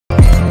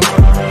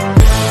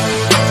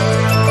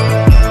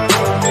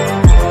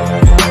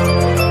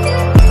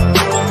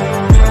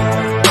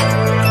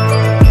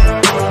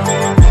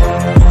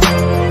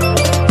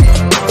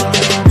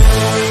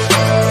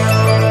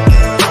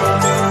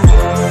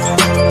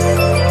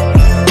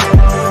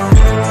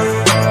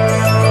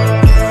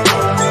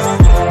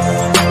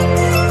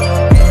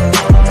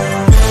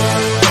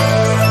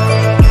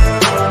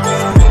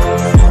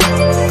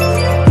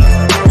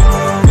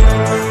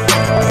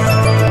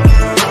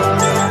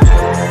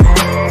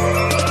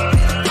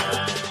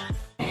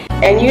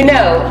And you know,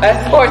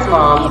 us sports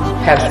moms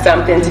have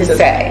something to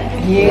say.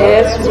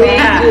 Yes, we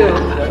do.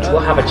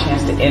 We'll have a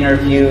chance to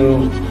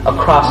interview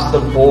across the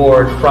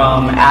board,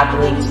 from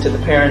athletes to the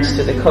parents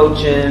to the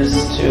coaches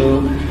to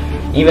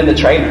even the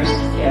trainers.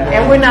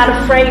 And we're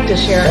not afraid to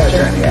share our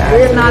journey.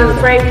 We're not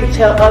afraid to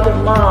tell other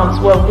moms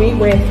what we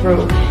went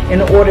through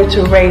in order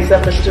to raise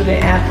up a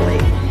student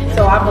athlete.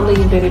 So I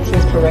believe that it's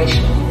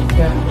inspirational.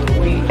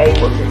 We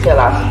able to tell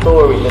our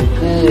story, the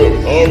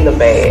good and the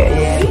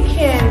bad. We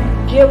can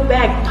give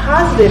back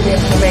positive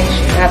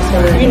information.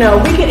 Absolutely. You know,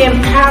 we can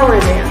empower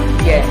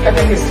them. Yeah, I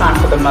think it's time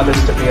for the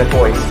mothers to be a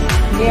voice.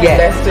 Yeah,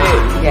 that's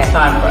it. It's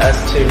time for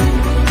us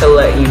to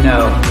let you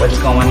know what's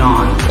going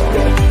on.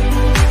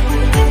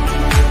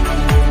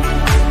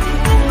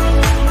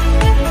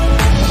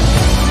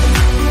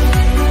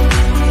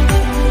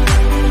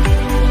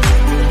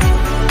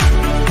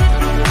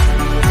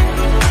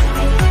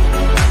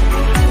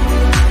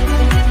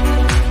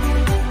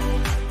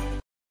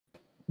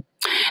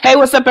 Hey,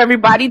 what's up,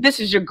 everybody? This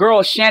is your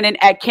girl, Shannon,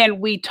 at Can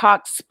We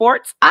Talk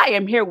Sports. I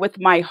am here with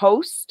my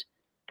host.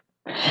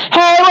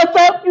 Hey, what's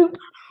up, you?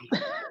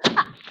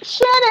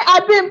 Shannon,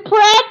 I've been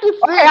practicing.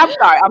 Okay, I'm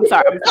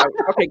sorry.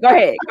 Okay, go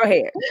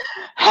ahead.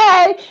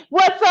 Hey,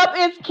 what's up?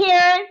 It's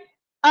Karen.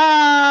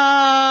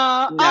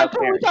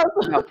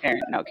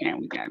 No, Karen.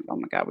 We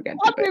got to do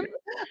better.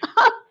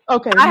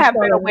 Okay. I have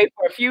been away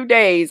for a few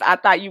days. I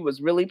thought you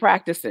was really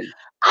practicing.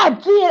 I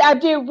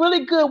did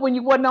really good when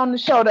you wasn't on the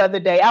show the other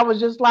day. I was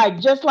just like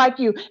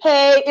you.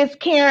 Hey, it's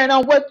Karen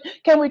on What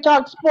Can We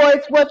Talk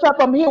Sports? What's up?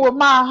 I'm here with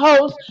my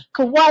host,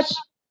 Kawash.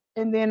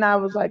 And then I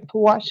was like,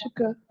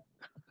 Kawashika.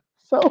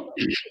 So.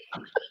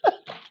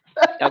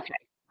 Okay.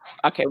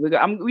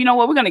 You know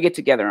what? We're gonna get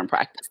together and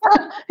practice.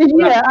 I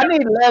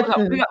need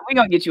lessons. We're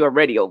gonna get you a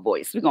radio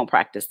voice. We're gonna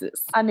practice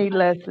this. I need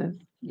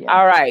lessons. Yeah.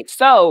 All right.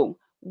 So,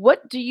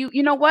 what do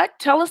you know? What?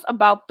 Tell us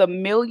about the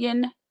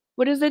Million.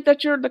 What is it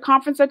the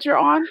conference that you're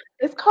on?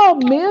 It's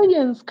called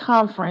Millions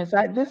Conference.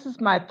 This is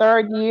my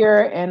third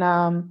year,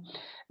 and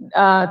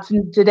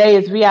today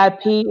is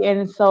VIP,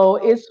 and so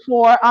it's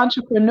for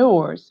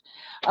entrepreneurs,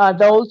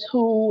 those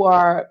who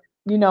are,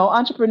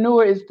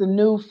 entrepreneur is the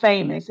new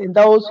famous, and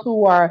those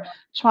who are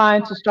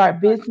trying to start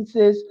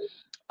businesses,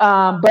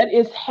 but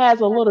it has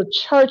a little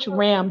church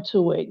ram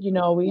to it.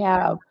 We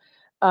have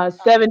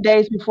 7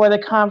 days before the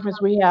conference,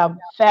 we have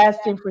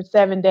fasting for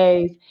 7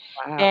 days.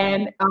 Wow.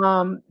 And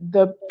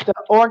the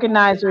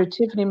organizer,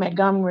 Tiffany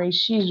Montgomery,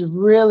 she's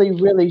really,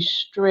 really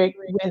strict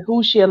with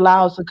who she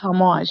allows to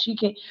come on. She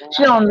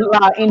don't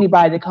allow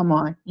anybody to come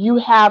on. You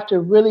have to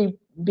really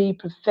be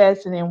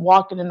professing and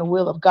walking in the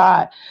will of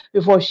God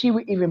before she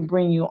would even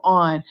bring you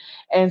on.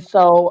 And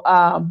so,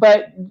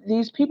 but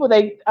these people,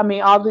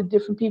 all the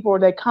different people,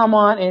 they come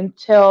on and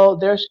tell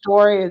their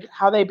story,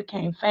 how they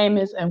became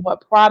famous and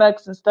what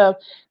products and stuff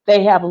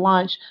they have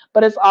launched,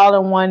 but it's all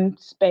in one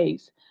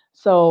space.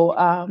 So,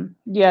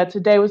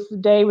 today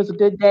was a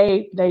good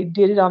day. They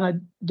did it on a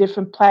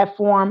different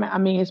platform.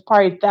 It's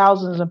probably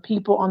thousands of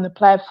people on the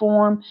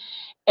platform.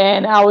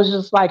 And I was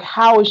just like,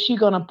 how is she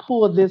going to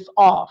pull this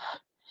off?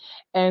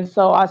 And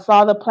so I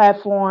saw the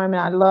platform,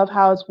 and I love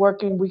how it's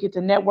working. We get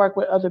to network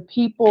with other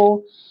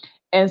people.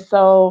 And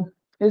so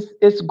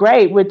it's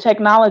great with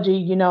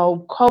technology.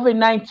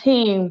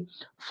 COVID-19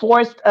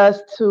 forced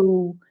us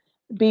to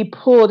be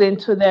pulled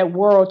into that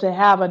world, to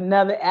have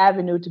another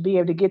avenue to be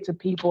able to get to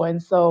people.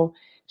 And so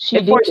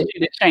it forced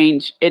you to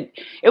change. It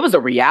was a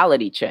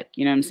reality check.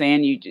 You know what I'm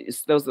saying?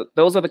 Those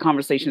are the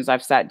conversations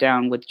I've sat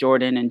down with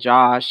Jordan and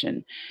Josh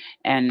and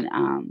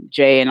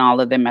Jay and all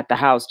of them at the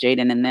house,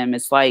 Jaden and them.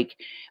 It's like,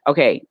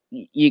 okay,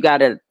 you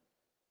got a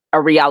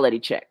reality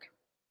check.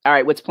 All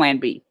right, what's plan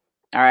B?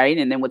 All right,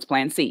 and then what's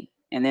plan C?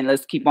 And then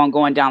let's keep on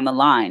going down the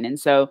line. And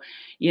so,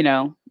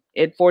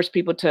 it forced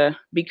people to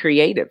be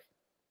creative.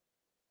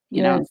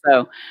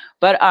 So,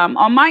 but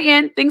on my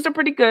end, things are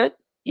pretty good.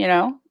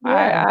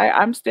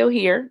 I'm still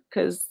here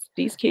because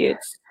these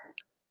kids,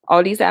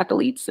 all these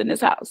athletes in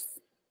this house.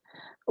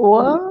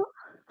 Well,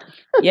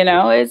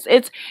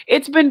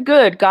 it's been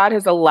good. God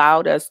has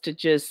allowed us to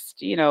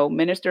just,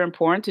 minister and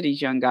pour into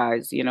these young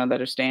guys,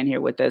 that are staying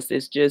here with us.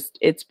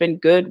 It's been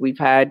good. We've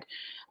had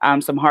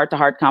some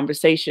heart-to-heart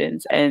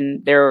conversations,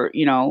 and they're,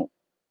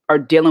 are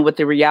dealing with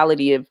the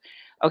reality of,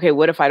 okay,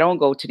 what if I don't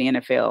go to the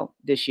NFL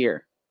this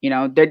year?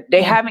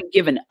 They haven't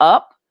given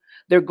up.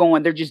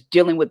 They're just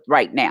dealing with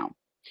right now.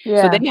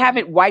 Yeah. So they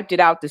haven't wiped it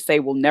out to say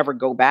we'll never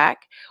go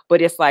back,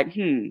 but it's like,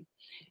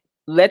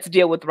 let's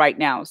deal with right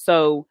now.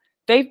 So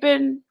they've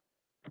been,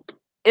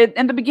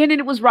 in the beginning,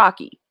 it was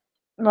rocky.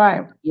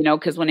 Right.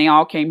 Because when they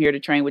all came here to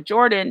train with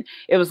Jordan,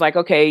 it was like,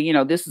 okay,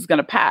 this is going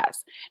to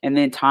pass. And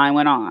then time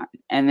went on,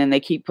 and then they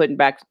keep pushing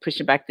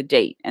back the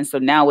date. And so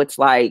now it's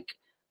like,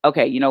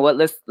 okay, you know what,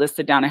 let's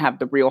sit down and have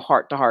the real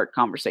heart-to-heart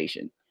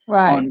conversation.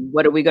 Right. On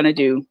what are we going to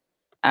do?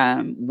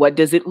 What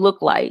does it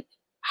look like?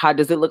 How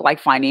does it look like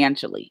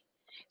financially?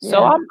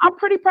 So I'm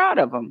pretty proud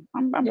of them.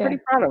 I'm pretty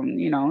proud of them.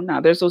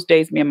 Now there's those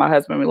days me and my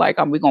husband were like,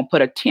 we're going to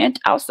put a tent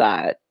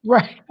outside.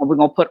 Right. And we're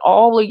going to put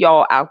all of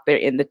y'all out there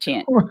in the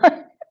tent.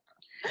 Right.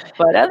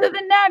 But other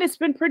than that, it's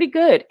been pretty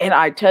good. And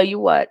I tell you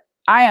what,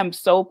 I am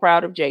so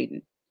proud of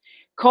Jaden.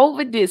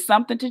 COVID did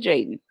something to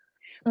Jaden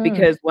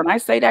because when I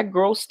say that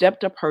girl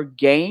stepped up her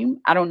game,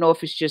 I don't know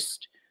if it's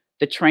just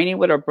the training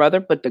with her brother,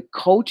 but the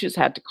coaches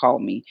had to call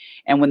me.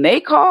 And when they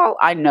call,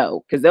 I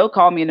know, because they'll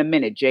call me in a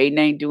minute. Jaden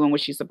ain't doing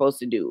what she's supposed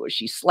to do, or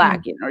she's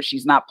slacking, or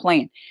she's not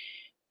playing.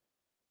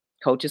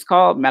 Coaches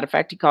called. Matter of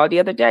fact, he called the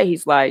other day.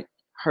 He's like,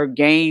 her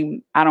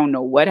game, I don't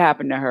know what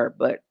happened to her,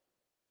 but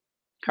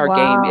her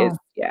game is,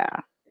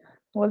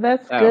 Well,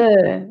 that's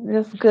good.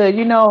 That's good.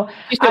 You know,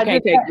 she still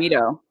can't take me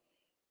though.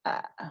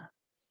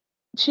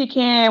 She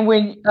can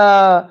when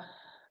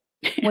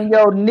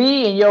your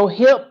knee and your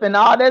hip and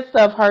all that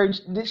stuff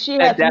hurts. She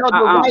has to know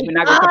the right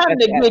time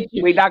to get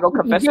you. We're not gonna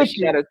confess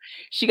that.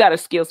 She got her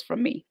skills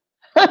from me.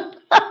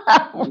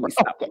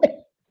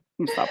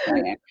 Stop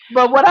playing.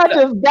 But what I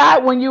just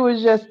got when you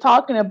was just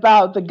talking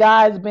about the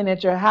guys being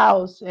at your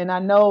house, and I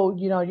know,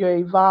 you know, your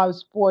Evolve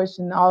Sports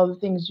and all the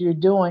things you're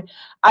doing,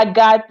 I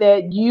got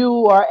that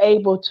you are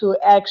able to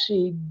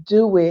actually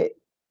do it,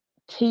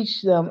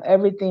 teach them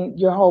everything,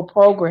 your whole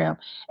program.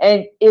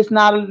 And it's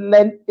not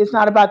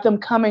about them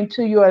coming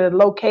to you at a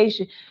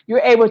location. You're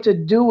able to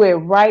do it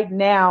right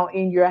now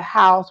in your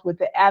house with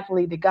the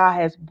athlete that God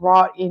has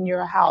brought in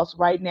your house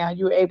right now.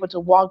 You're able to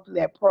walk through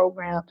that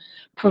program,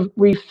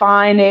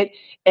 refine it,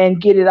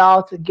 and get it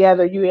all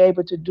together. You're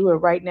able to do it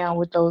right now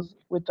with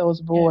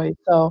those boys.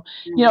 So,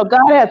 you know,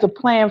 God has a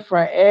plan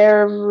for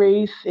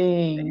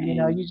everything. You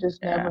know, you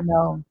just never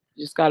know.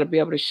 You just got to be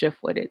able to shift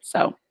with it.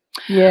 So,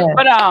 yeah.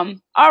 But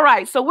all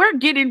right, so we're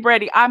getting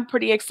ready. I'm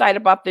pretty excited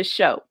about this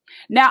show.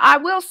 Now, I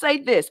will say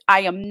this. I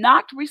am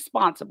not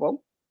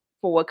responsible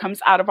for what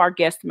comes out of our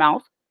guest's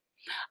mouth.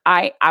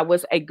 I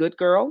was a good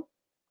girl.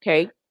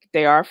 Okay.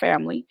 They are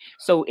family.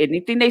 So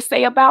anything they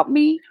say about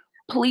me,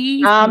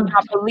 please do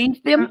not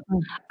believe them.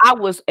 I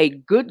was a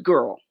good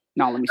girl.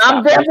 No, let me stop.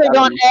 I'm definitely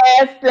going to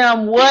ask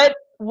them, what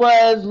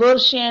was Little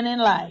Shannon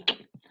like?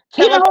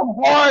 Tell us some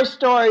horror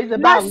stories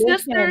about my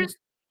sisters.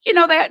 You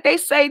know, they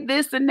say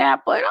this and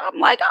that, but I'm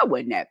like, I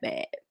wasn't that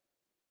bad.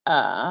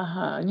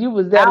 You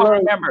was that. I don't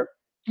remember.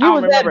 You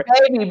was that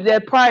baby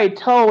that probably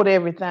told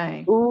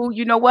everything. Ooh,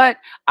 you know what?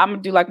 I'm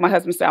gonna do like my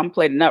husband said. I'm gonna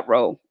play the nut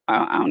roll.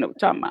 I don't know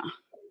what you're talking about.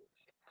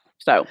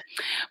 So,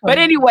 but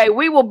anyway,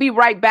 we will be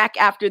right back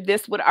after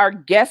this with our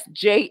guest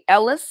Jay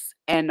Ellis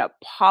and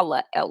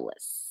Paula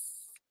Ellis.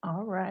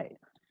 All right.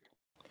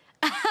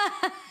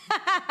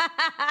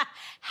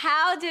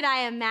 How did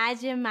I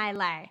imagine my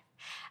life?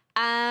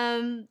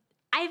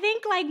 I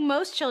think like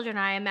most children,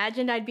 I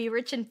imagined I'd be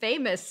rich and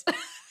famous.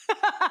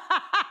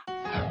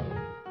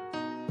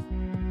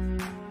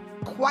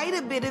 Quite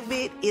a bit of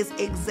it is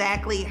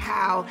exactly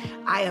how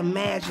I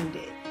imagined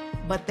it.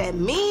 But that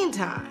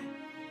meantime,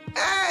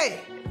 hey!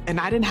 And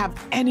I didn't have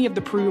any of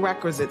the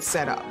prerequisites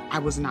set up. I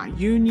was not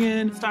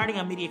union. Starting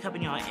a media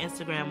company on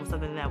Instagram was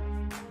something that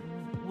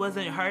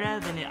wasn't heard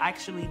of, and it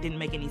actually didn't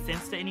make any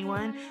sense to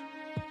anyone.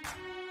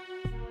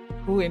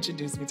 Who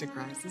introduced me to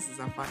Christ? This is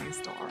a funny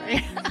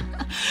story.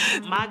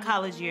 My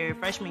college year,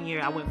 freshman year,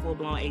 I went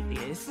full-blown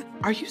atheist.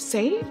 Are you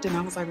saved? And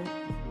I was like,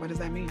 what does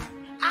that mean?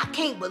 I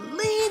can't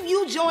believe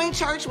you joined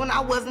church when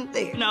I wasn't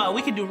there. No,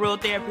 we could do real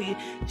therapy.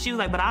 She was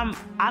like, but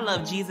I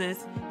love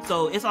Jesus,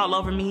 so it's all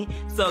over me.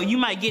 So you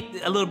might get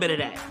a little bit of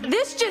that.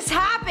 This just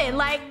happened.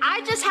 Like,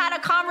 I just had a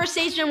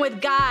conversation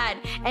with God,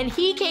 and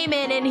he came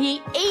in and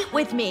he ate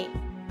with me.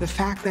 The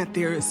fact that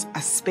there's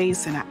a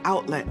space and an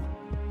outlet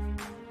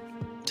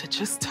to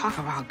just talk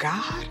about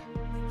God.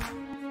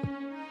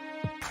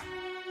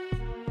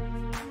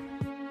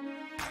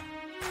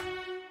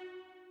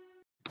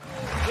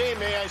 Hey,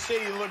 may I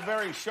say you look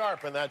very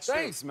sharp in that suit.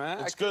 Thanks, man.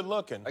 It's good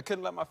looking. I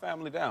couldn't let my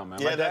family down,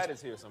 man. Yeah, my dad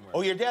is here somewhere.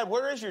 Oh, your dad?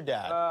 Where is your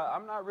dad?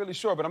 I'm not really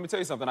sure, but I'm going to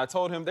tell you something. I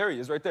told him, there he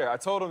is right there. I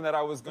told him that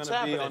I was going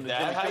to be on the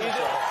Jimmy How Kimmel you show.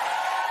 doing?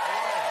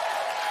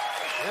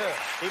 Yeah.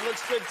 He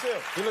looks good, too.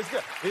 He looks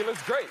good. He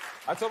looks great.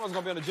 I told him I was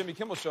going to be on the Jimmy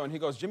Kimmel show, and he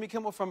goes, Jimmy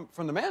Kimmel from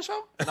The Man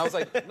Show? And I was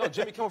like, no,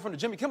 Jimmy Kimmel from the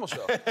Jimmy Kimmel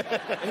Show.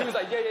 And he was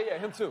like, yeah,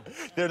 him too.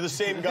 They're the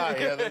same guy.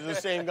 Yeah, they're the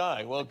same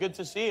guy. Well, good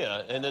to see you,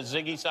 and a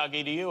Ziggy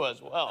Sagi to you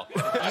as well.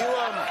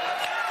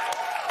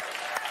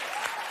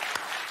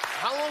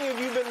 How long have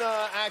you been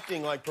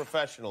acting like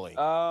professionally?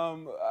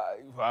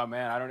 Well,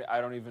 man, I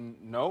don't even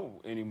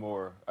know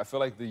anymore. I feel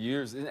like the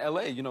years in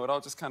LA, you know, it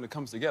all just kind of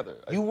comes together.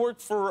 You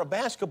worked for a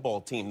basketball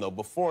team though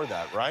before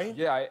that, right?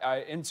 Yeah,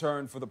 I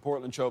interned for the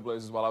Portland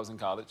Trailblazers while I was in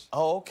college.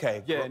 Oh,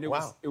 okay. Yeah, and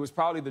it was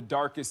probably the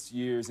darkest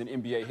years in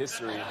NBA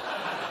history.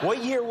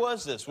 What year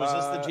was this? Was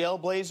this the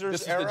Jailblazers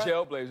This era? was the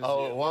Jailblazers.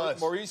 Oh, year. it was.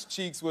 Maurice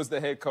Cheeks was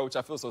the head coach.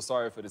 I feel so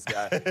sorry for this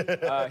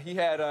guy. He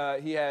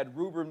had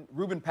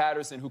Ruben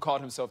Patterson, who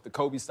called himself the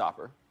Kobe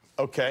Stopper.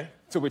 Okay.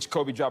 To which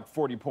Kobe dropped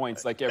 40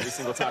 points like every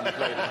single time he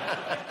played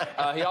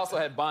him. He also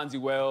had Bonzi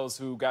Wells,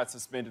 who got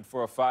suspended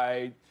for a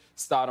fight.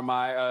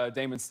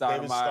 Damon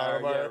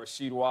Stoudemire, yeah,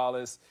 Rasheed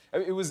Wallace.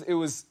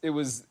 It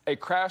was a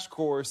crash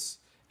course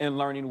in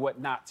learning what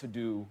not to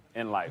do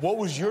in life. What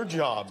was your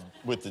job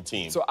with the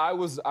team? So I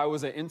was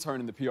an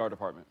intern in the PR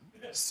department.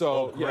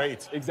 So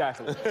great. Yeah,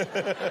 exactly.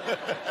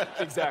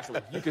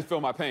 Exactly. You can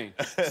feel my pain.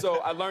 So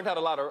I learned how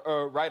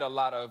to write a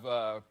lot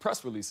of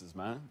press releases,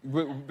 man.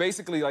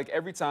 Basically, like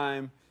every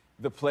time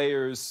the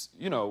players,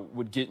 you know,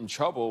 would get in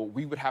trouble,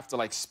 we would have to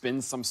like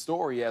spin some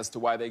story as to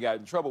why they got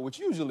in trouble, which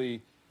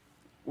usually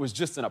was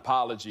just an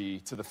apology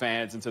to the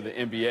fans and to the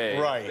NBA.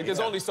 Right. Like, there's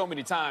only so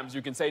many times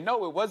you can say,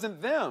 no, it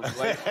wasn't them.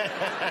 Like,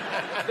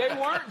 they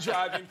weren't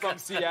driving from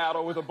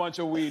Seattle with a bunch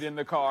of weed in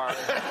the car.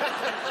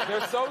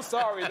 They're so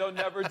sorry they'll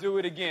never do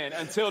it again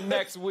until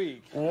next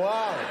week.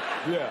 Wow.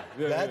 Yeah.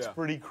 That's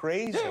pretty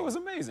crazy. Yeah, it was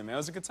amazing, man. It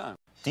was a good time.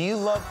 Do you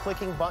love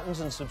clicking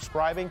buttons and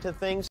subscribing to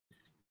things?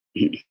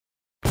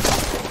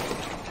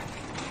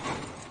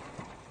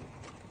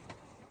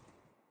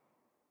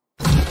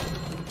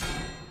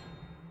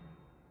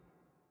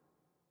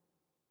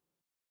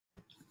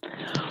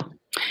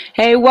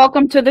 Hey,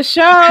 welcome to the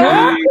show.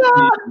 Hi.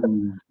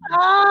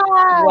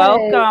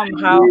 Welcome.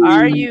 How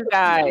are you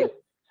guys?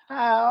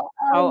 How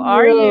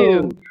are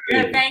you?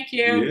 Good, thank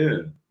you. Yeah.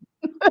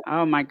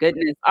 Oh my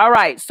goodness. All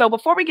right. So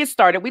before we get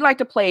started, we like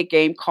to play a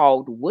game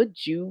called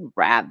Would You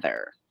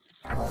Rather?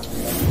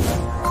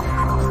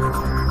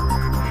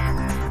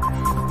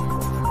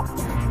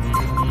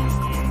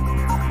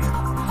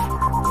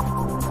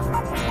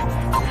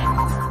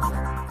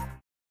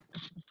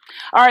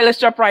 All right, let's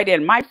jump right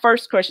in. My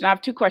first question, I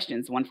have two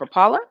questions, one for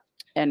Paula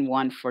and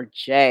one for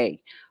Jay.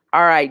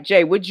 All right,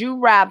 Jay, would you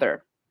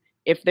rather,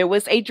 if there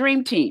was a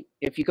dream team,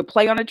 if you could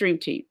play on a dream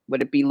team,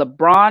 would it be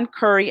LeBron,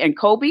 Curry, and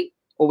Kobe,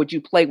 or would you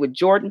play with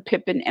Jordan,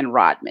 Pippen, and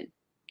Rodman?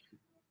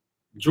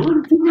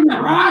 Jordan, Pippen,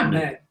 and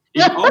Rodman.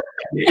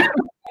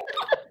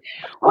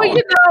 Well, you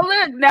know,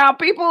 look, now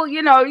people,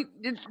 you know,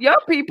 young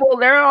people,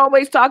 they're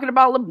always talking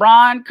about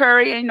LeBron,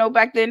 Curry, and, you know,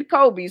 back then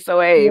Kobe. So,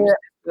 hey,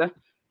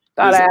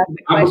 I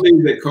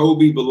believe that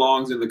Kobe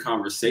belongs in the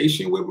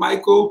conversation with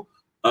Michael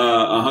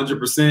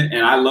 100%.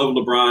 And I love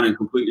LeBron and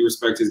completely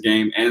respect his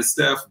game and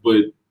Steph.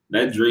 But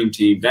that dream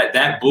team,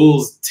 that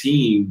Bulls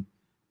team,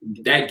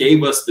 that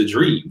gave us the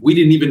dream. We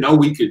didn't even know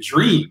we could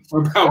dream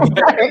about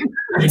that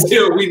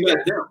until we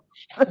met them.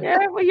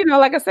 Yeah, well, you know,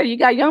 like I said, you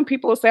got young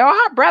people who say, oh,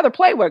 I'd rather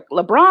play with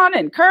LeBron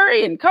and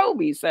Curry and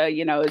Kobe. So,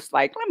 you know, it's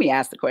like, let me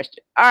ask the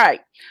question. All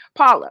right,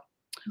 Paula,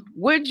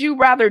 would you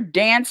rather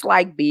dance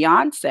like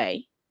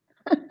Beyonce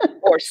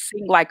or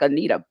sing like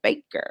Anita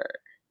Baker?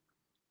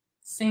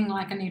 Sing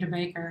like Anita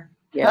Baker.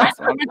 Yeah,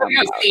 I went to go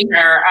see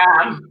her,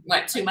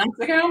 2 months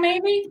ago,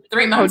 maybe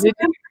 3 months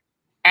ago.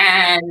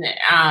 And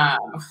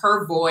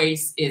her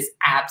voice is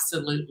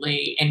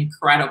absolutely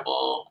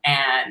incredible.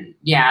 And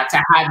yeah, to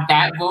have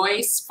that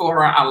voice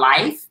for a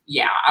life,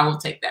 yeah, I will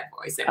take that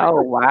voice.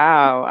 Oh,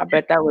 wow. I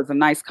bet that was a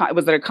nice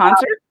was it a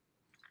concert?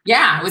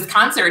 Yeah, it was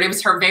concert. It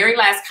was her very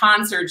last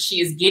concert.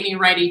 She is getting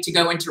ready to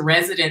go into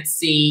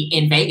residency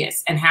in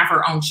Vegas and have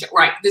her own show.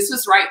 Right. This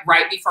was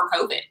right before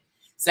COVID.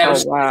 So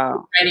she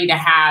was ready to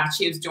have,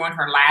 she was doing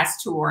her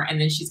last tour and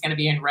then she's going to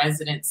be in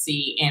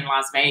residency in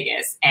Las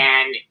Vegas.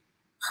 And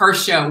her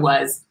show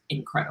was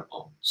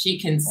incredible. She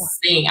can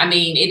sing. I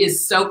mean, it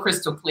is so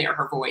crystal clear.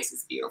 Her voice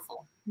is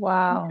beautiful.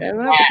 Wow. Okay,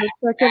 well, I have to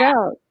check it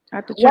out. I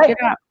have to check it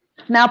out.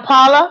 Now,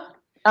 Paula,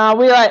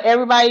 we let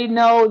everybody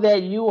know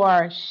that you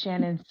are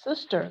Shannon's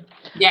sister.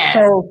 Yes.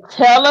 So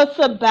tell us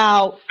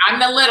about. I'm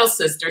the little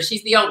sister.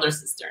 She's the older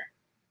sister.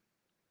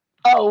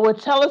 Oh, well,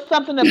 tell us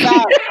something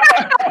about.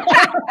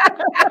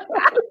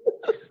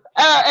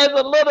 As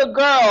a little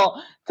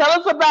girl, tell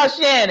us about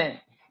Shannon.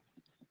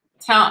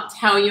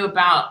 Tell you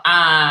about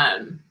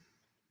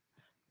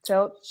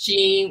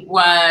she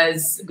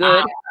was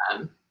good,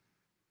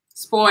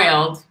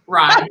 spoiled,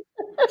 right?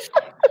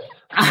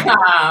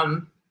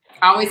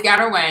 Always got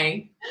her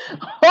way.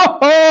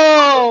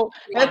 Oh,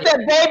 that's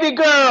that baby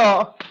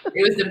girl.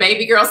 It was the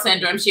baby girl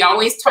syndrome. She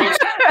always told you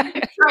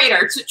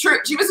traitor.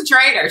 She was a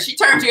traitor. She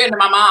turned you into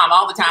my mom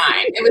all the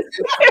time. It was.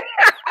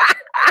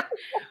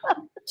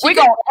 We're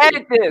going to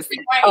edit this.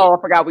 Oh, I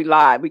forgot we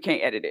lied. We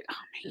can't edit it. Oh,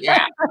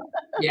 yeah.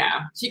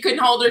 Yeah. She couldn't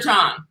hold her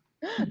tongue.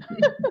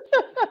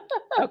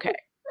 Okay.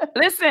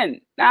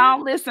 Listen. I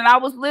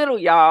was little,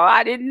 y'all.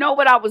 I didn't know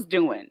what I was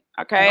doing.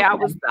 Okay. I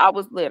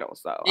was little.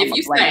 So I'm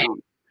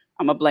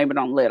going to blame it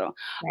on little.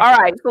 All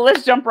right. So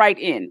let's jump right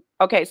in.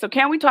 Okay. So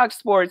can we talk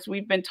sports?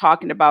 We've been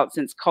talking about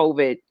since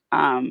COVID,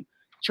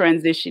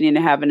 transitioning and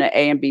having an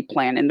A and B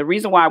plan. And the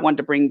reason why I wanted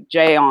to bring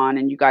Jay on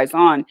and you guys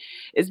on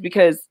is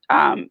because,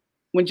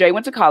 when Jay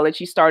went to college,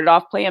 he started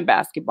off playing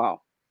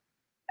basketball.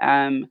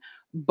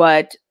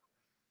 But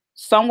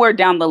somewhere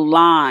down the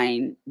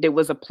line, there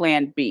was a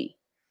plan B,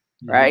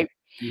 right?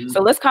 Mm-hmm.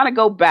 So let's kind of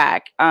go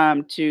back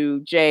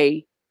to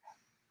Jay.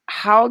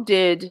 How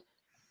did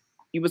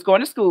you was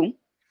going to school,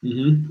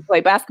 play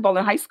basketball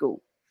in high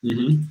school?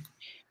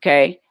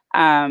 Okay.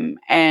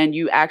 And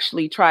you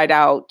actually tried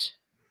out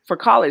for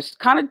college.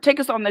 Kind of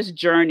take us on this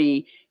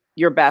journey,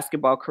 your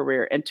basketball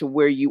career, and to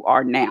where you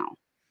are now.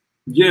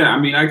 Yeah, I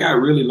mean, I got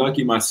really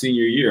lucky my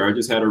senior year. I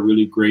just had a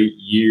really great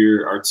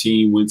year. Our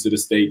team went to the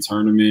state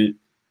tournament.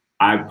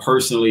 I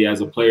personally,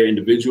 as a player,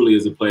 individually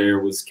as a player,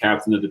 was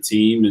captain of the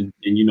team and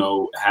you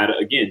know,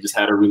 just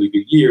had a really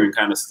good year and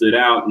kind of stood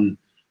out. And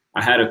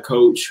I had a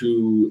coach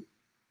who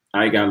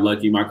I got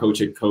lucky. My coach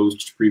had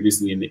coached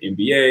previously in the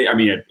NBA. I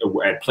mean,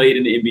 had played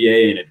in the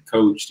NBA and had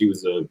coached. He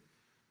was a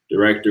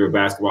director of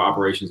basketball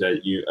operations at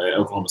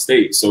Oklahoma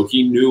State. So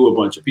he knew a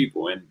bunch of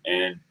people.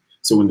 And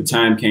so when the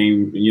time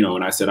came, you know,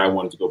 and I said I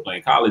wanted to go play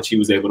in college, he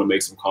was able to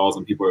make some calls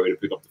and people were able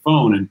to pick up the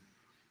phone. And,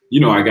 you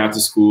know, I got to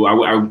school.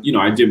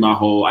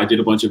 I did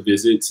a bunch of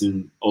visits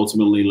and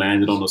ultimately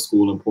landed on a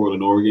school in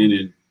Portland, Oregon.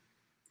 And,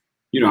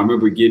 you know, I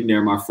remember getting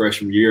there my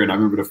freshman year, and I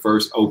remember the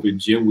first open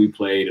gym we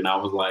played, and I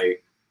was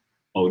like,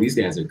 oh, these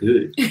guys are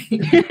good.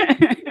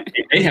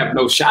 They have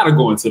no shot of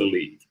going to the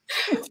league.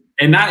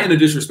 And not in a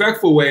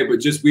disrespectful way, but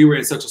just we were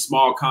in such a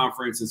small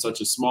conference and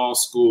such a small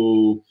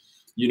school,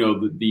 you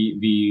know,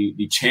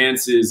 the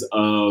chances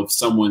of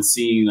someone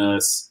seeing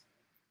us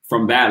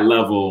from that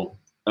level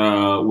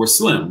were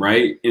slim,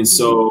 right? And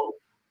so,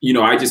 you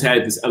know, I just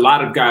had a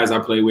lot of guys I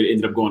played with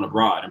ended up going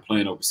abroad and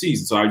playing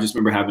overseas. And so I just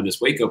remember having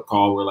this wake-up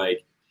call where,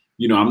 like,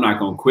 you know, I'm not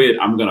going to quit.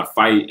 I'm going to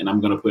fight, and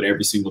I'm going to put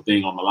every single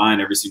thing on the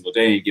line every single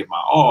day and give my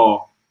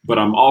all. But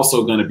I'm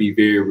also going to be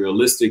very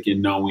realistic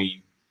in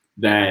knowing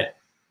that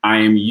I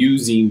am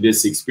using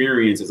this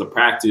experience as a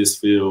practice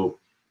field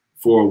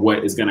for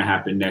what is going to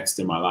happen next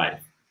in my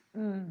life.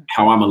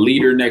 How I'm a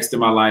leader next in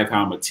my life,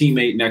 how I'm a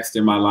teammate next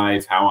in my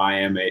life, how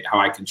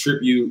I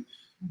contribute,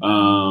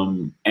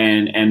 and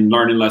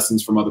learning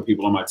lessons from other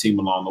people on my team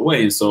along the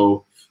way. And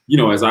so, you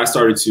know, as I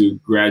started to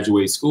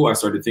graduate school, I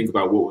started to think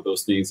about what were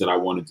those things that I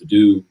wanted to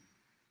do.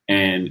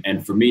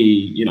 And for me,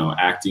 you know,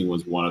 acting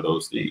was one of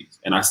those things.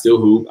 And I still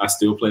hoop. I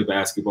still play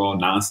basketball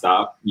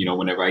nonstop, you know,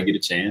 whenever I get a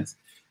chance.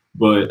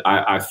 But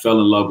I fell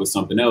in love with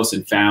something else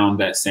and found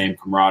that same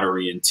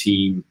camaraderie and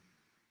team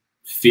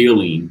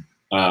feeling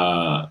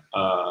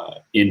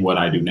in what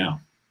I do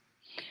now.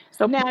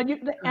 So now you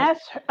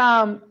ask,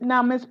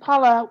 now Ms.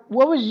 Paula,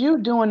 what was you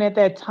doing at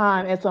that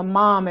time as a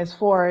mom, as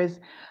far as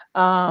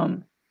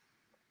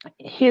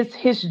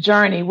his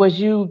journey? Was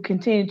you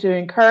continuing to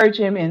encourage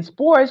him in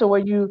sports, or were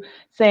you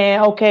saying,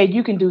 okay,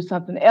 you can do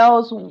something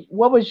else?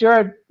 What was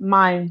your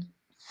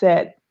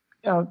mindset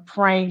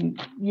frame,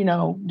 you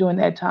know, during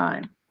that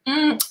time?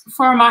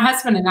 For my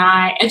husband and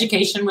I,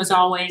 education was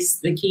always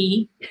the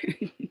key.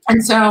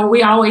 And so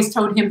we always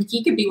told him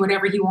he could be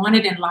whatever he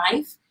wanted in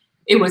life.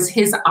 It was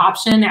his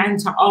option, and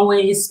to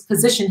always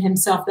position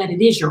himself that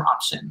it is your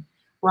option,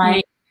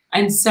 right?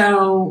 And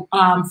so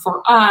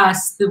for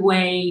us, the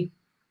way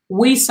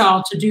we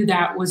saw to do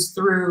that was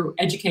through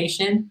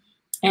education.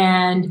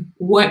 And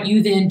what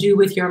you then do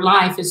with your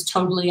life is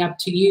totally up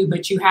to you,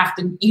 but you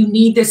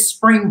need this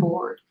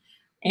springboard.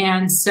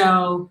 And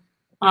so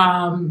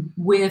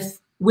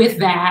with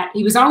that,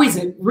 he was always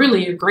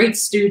really a great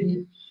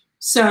student.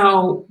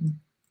 So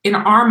in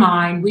our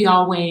mind, we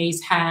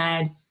always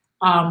had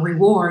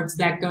rewards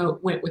that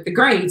went with the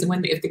grades.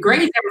 And if the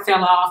grades ever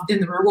fell off, then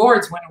the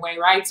rewards went away,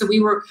 right? So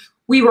we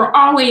were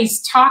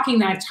always talking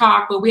that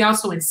talk, but we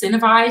also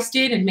incentivized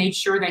it and made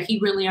sure that he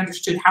really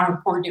understood how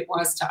important it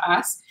was to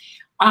us.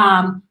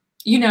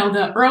 You know,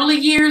 the early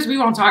years, we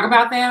won't talk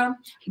about them,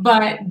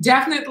 but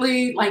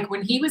definitely, like,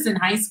 when he was in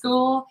high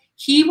school,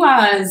 he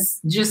was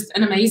just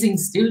an amazing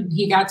student.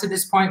 He got to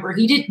this point where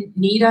he didn't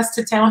need us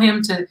to tell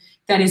him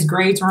that his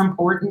grades were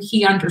important.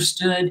 He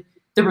understood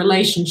the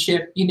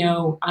relationship, you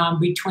know,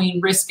 between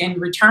risk and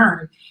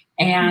return.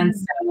 And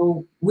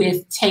so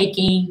with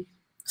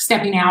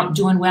stepping out,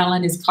 doing well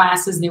in his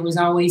classes, there was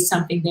always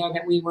something there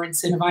that we were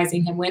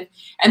incentivizing him with.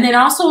 And then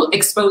also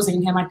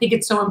exposing him. I think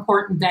it's so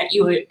important that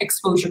you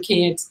expose your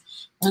kids.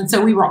 And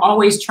so we were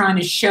always trying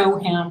to show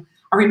him.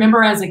 I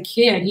remember as a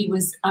kid, he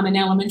was in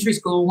elementary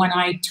school when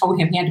I told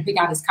him he had to pick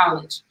out his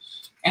college.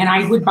 And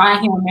I would buy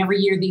him every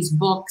year these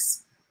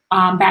books.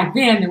 Back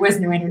then, there was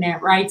no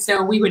internet, right?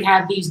 So we would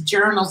have these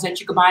journals that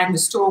you could buy in the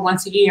store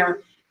once a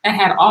year that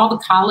had all the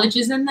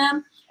colleges in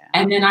them.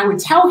 And then I would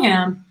tell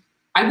him,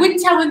 I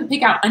wouldn't tell him to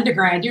pick out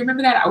undergrad. Do you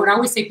remember that? I would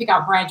always say pick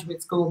out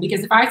graduate school,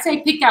 because if I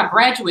say pick out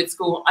graduate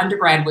school,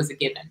 undergrad was a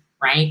given,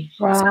 right?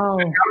 Wow. So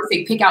I would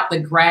say pick out the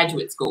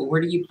graduate school.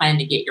 Where do you plan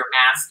to get your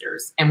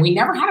master's? And we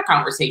never had a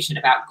conversation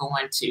about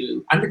going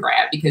to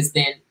undergrad, because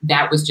then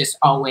that was just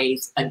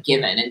always a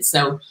given. And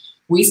so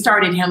we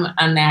started him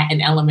on that in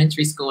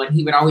elementary school, and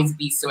he would always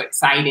be so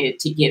excited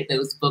to get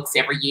those books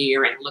every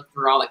year and look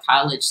through all of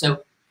college.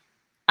 So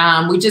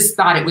we just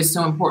thought it was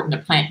so important to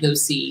plant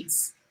those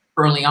seeds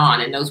early on.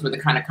 And those were the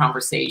kind of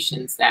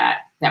conversations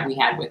that we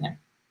had with him.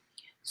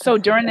 So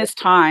during this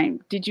time,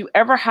 did you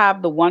ever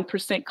have the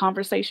 1%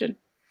 conversation?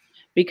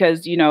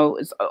 Because, you know,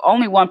 it's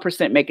only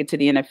 1% make it to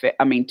the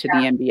NFL, to the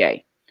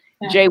NBA.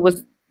 Yeah. Jay,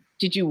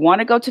 did you want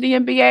to go to the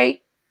NBA?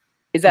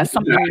 Is that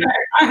something?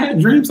 I had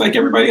dreams like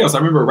everybody else. I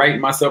remember writing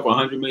myself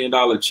 $100 million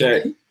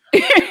check.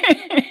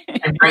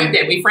 And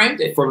we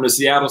framed it. From the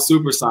Seattle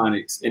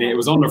Supersonics. And it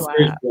was on the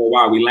fridge for a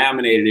while. We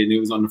laminated it, and it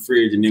was on the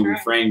fridge, and then we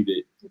framed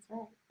it. That's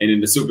right. And then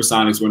the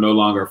Supersonics were no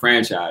longer a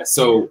franchise.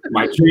 So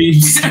my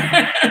dreams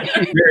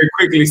very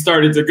quickly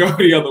started to go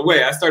the other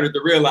way. I started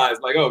to realize,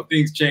 like, oh,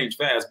 things change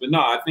fast. But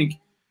no, I think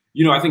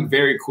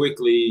very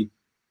quickly,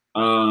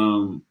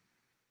 I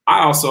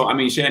I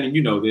mean, Shannon,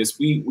 you know this.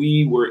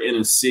 We were in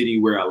a city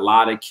where a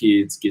lot of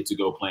kids get to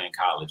go play in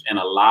college, and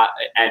a lot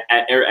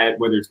at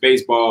whether it's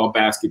baseball,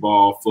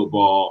 basketball,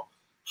 football,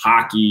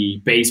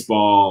 hockey,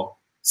 baseball,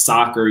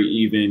 soccer,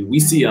 even we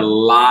see a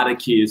lot of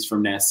kids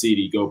from that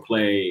city go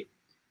play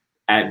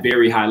at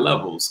very high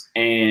levels,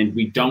 and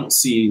we don't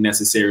see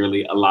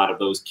necessarily a lot of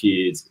those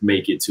kids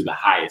make it to the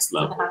highest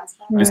level.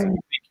 Right. So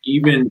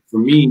even for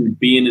me,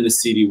 being in a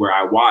city where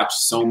I watched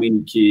so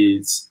many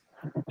kids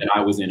that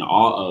I was in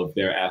awe of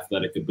their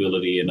athletic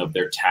ability and of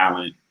their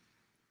talent,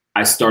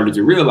 I started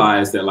to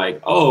realize that,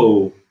 like,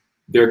 oh,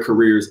 their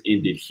careers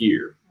ended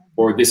here,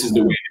 or this is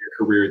the way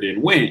their career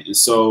then went. And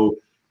so,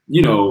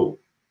 you know,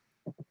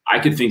 I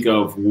could think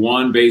of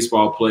one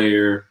baseball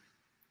player,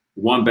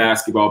 one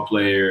basketball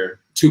player,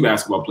 two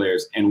basketball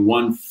players, and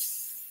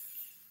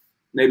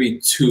maybe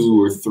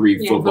two or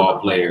three football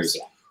players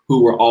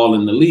who were all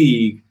in the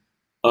league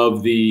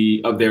of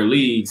their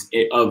leagues,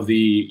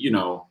 you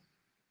know,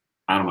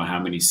 I don't know how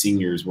many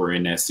seniors were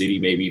in that city,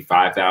 maybe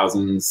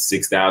 5,000,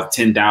 6,000,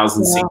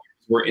 10,000 seniors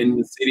were in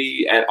the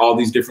city at all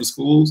these different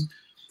schools.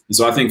 And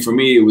so I think for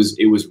me, it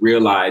was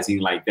realizing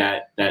like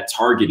that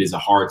target is a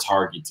hard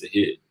target to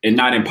hit, and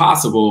not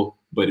impossible,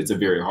 but it's a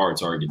very hard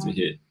target to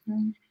hit.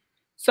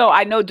 So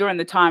I know during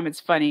the time, it's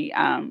funny,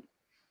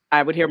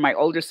 I would hear my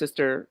older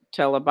sister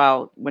tell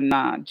about when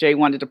Jay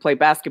wanted to play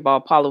basketball,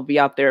 Paula would be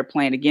out there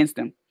playing against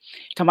him.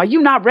 Talking about,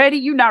 you not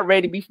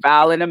ready, be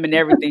fouling him and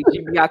everything.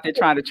 She'd be out there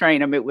trying to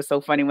train him. It was so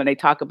funny when they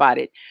talk about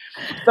it.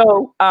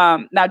 So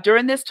now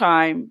during this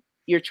time,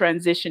 you're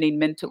transitioning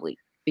mentally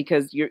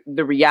because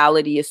the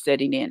reality is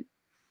setting in.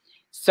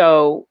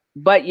 So,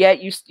 but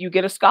yet you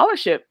get a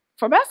scholarship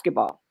for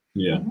basketball.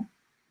 Yeah.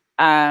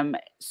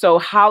 So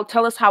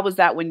tell us, how was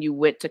that when you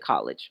went to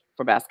college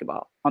for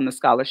basketball on the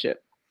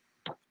scholarship?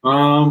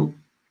 I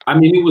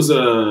mean, it was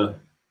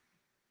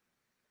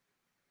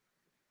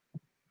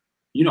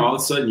you know, all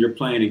of a sudden you're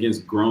playing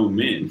against grown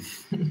men.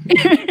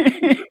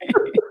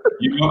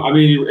 You know, I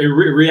mean, in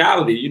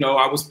reality, you know,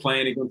 I was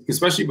playing against,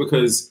 especially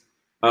because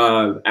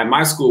at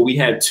my school, we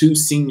had two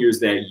seniors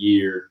that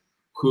year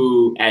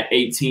who at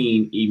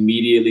 18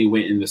 immediately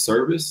went in the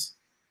service,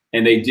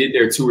 and they did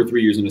their 2 or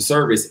 3 years in the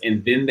service,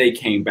 and then they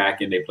came back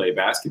and they played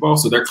basketball.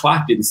 So their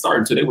clock didn't start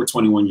until they were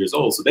 21 years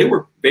old. So they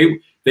were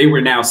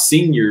now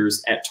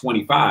seniors at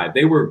 25.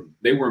 They were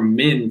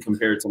men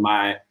compared to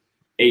my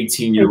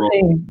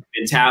 18-year-old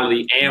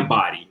mentality and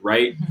body,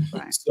 right?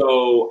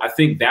 So I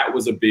think that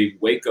was a big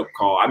wake-up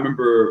call. I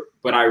remember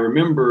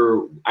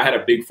I had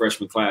a big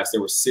freshman class. There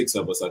were 6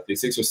 of us, I think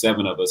 6 or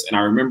 7 of us. And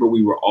I remember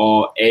we were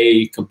all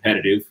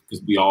competitive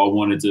because we all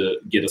wanted to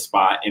get a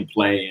spot and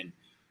play and,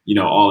 you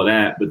know, all of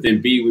that. But then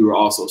B, we were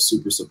also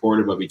super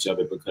supportive of each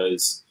other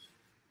because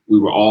we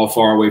were all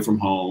far away from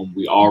home.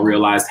 We all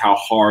realized how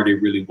hard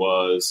it really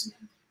was.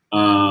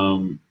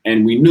 And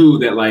we knew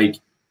that, like,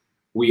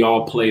 we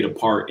all played a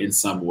part in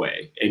some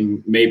way.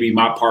 And maybe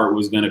my part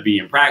was going to be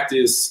in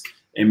practice,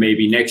 and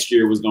maybe next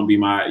year was going to be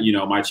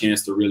my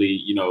chance to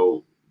really,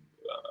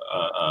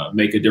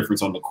 make a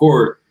difference on the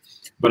court.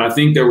 But I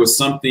think there was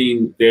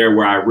something there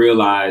where I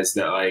realized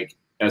that, like,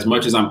 as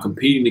much as I'm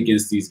competing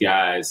against these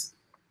guys,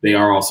 they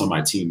are also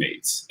my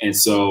teammates. And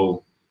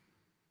so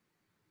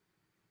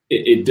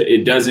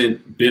it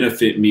doesn't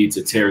benefit me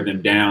to tear them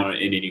down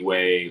in any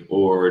way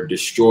or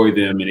destroy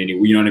them in any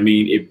way. You know what I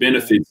mean? It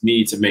benefits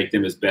me to make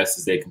them as best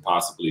as they can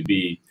possibly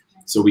be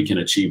so we can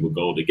achieve a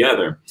goal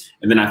together.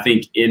 And then I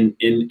think in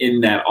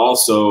that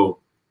also,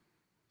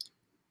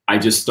 I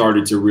just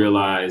started to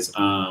realize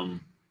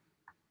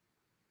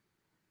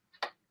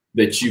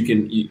that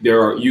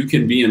you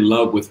can be in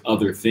love with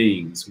other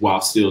things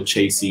while still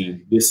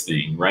chasing this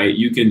thing, right?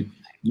 You can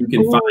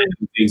find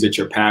things that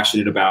you're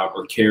passionate about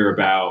or care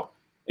about.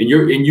 And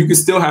you can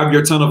still have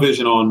your tunnel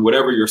vision on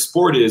whatever your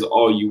sport is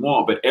all you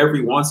want, but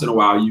every once in a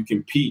while you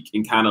can peek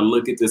and kind of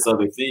look at this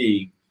other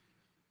thing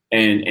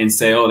and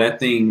say, oh, that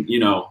thing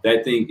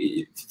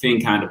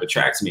kind of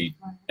attracts me.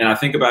 And I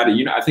think about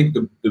it, I think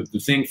the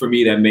thing for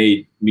me that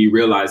made me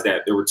realize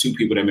that, there were 2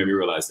 people that made me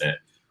realize that.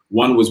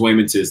 One was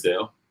Wayman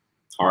Tisdale,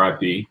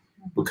 R.I.P.,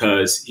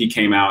 because he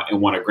came out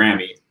and won a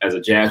Grammy as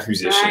a jazz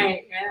musician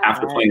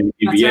after playing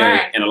the NBA.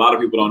 Right. And a lot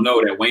of people don't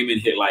know that Wayman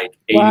hit like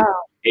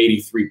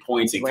 83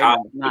 points in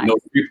college with no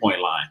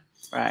 3-point line.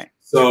 Right.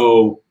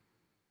 So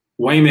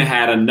Wayman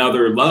had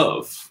another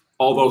love.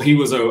 Although he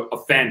was a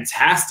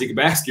fantastic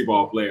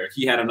basketball player,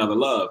 he had another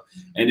love.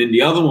 And then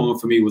the other one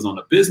for me was on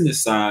the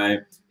business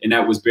side, and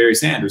that was Barry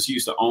Sanders. He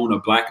used to own a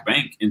black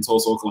bank in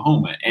Tulsa,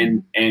 Oklahoma.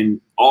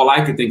 And all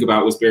I could think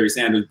about was Barry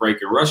Sanders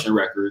breaking Russian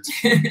records,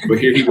 but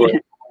here he was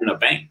in a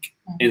bank.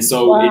 And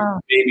so it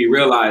made me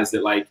realize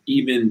that, like,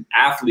 even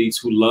athletes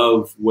who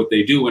love what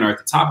they do and are at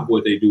the top of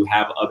what they do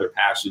have other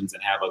passions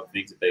and have other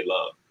things that they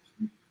love.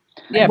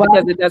 Yeah,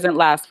 because it doesn't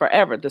last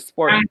forever. The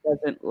sport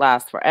doesn't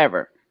last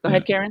forever. Go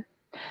ahead, Karen.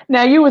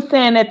 Now, you were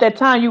saying at that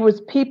time you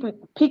was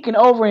peeking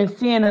over and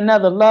seeing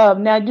another love.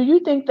 Now, do you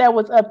think that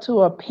was up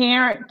to a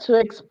parent to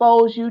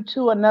expose you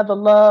to another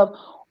love,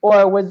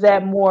 or was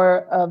that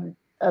more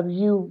of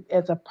you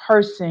as a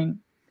person?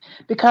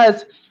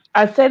 Because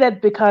I say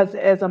that because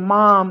as a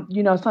mom,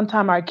 you know,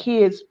 sometimes our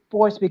kids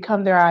sports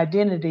become their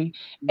identity,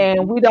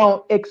 and we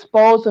don't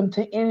expose them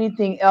to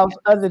anything else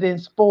other than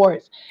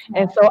sports.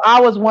 And so I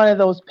was one of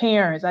those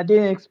parents. I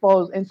didn't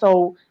expose, and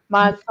so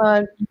my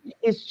son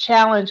is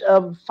challenged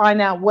of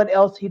finding out what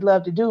else he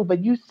loved to do.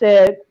 But you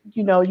said,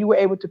 you know, you were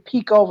able to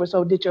peek over.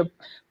 So did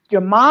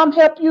your mom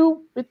help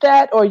you with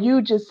that, or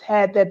you just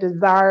had that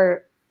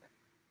desire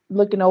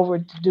looking over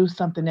to do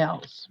something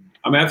else?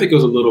 I mean, I think it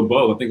was a little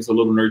both. I think it's a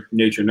little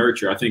nature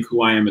nurture. I think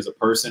who I am as a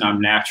person,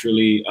 I'm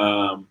naturally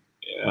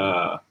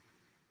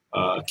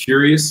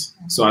curious.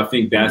 So I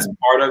think that's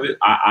part of it.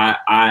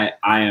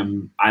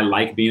 I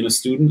like being a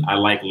student. I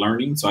like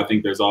learning. So I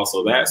think there's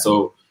also that.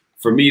 So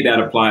for me, that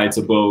applied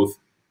to both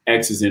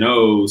X's and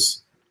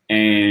O's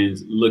and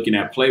looking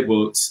at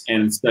playbooks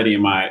and studying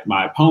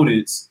my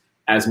opponents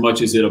as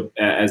much as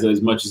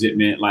it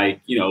meant, like,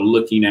 you know,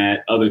 looking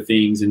at other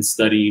things and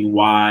studying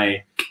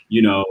why,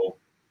 you know,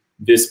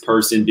 this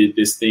person did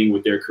this thing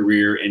with their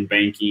career in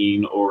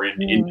banking or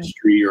in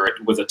industry, or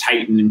was a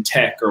titan in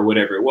tech or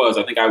whatever it was.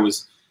 I think I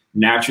was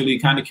naturally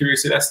kind of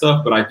curious to that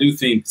stuff, but I do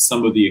think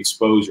some of the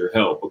exposure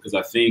helped, because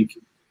I think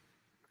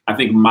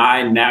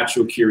my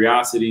natural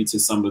curiosity to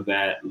some of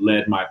that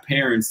led my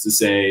parents to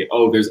say,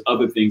 oh, there's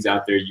other things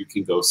out there you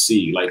can go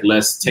see. Like,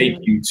 let's take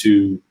you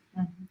to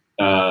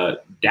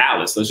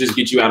Dallas. Let's just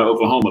get you out of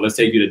Oklahoma. Let's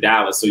take you to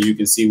Dallas so you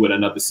can see what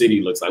another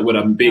city looks like, what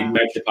a big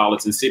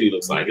metropolitan city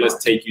looks like.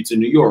 Let's take you to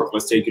New York.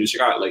 Let's take you to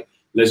Chicago. Like,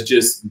 let's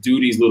just do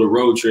these little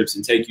road trips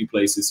and take you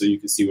places so you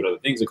can see what other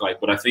things look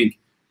like. But I think,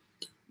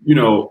 you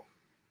know,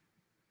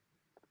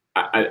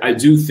 I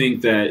do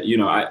think that, you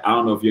know, I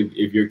don't know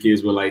if your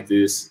kids were like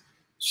this,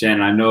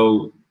 Shannon. I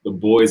know the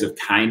boys have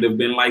kind of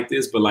been like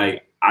this, but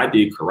like, I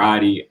did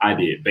karate, I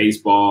did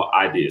baseball,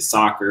 I did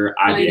soccer,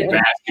 I did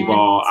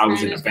basketball, I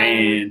was in a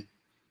band,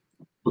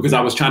 because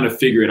I was trying to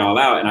figure it all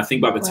out. And I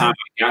think by the time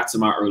I got to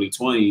my early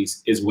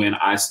 20s is when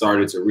I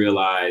started to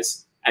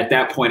realize, at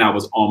that point I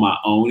was on my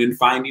own in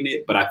finding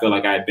it, but I felt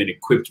like I had been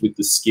equipped with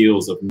the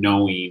skills of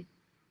knowing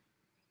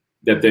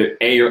that there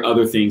are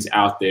other things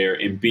out there,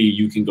 and B,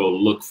 you can go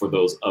look for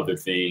those other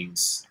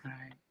things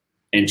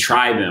and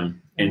try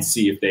them and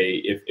see if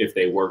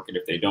they work and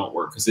if they don't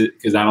work.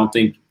 Because I don't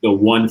think the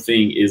one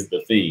thing is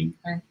the thing.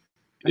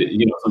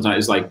 You know, sometimes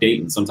it's like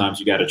dating. Sometimes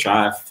you got to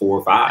try 4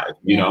 or 5.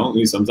 You know,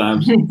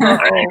 sometimes. I mean,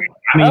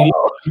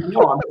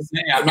 I'm just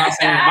saying. I'm not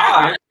saying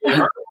mine.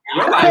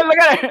 Look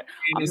at it.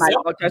 I'm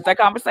not gonna touch that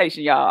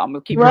conversation, y'all. I'm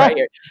gonna keep it right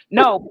here.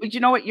 No, but you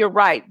know what? You're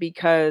right,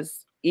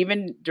 because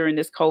even during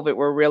this COVID,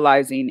 we're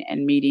realizing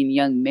and meeting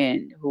young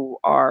men who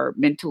are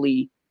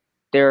mentally,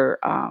 they're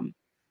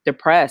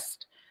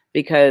depressed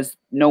because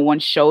no one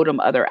showed them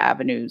other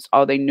avenues.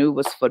 All they knew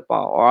was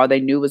football, or all they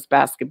knew was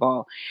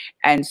basketball.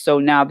 And so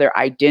now their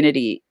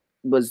identity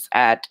was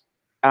at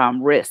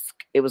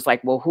risk. It was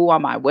like, well, who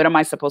am I? What am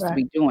I supposed to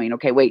be doing?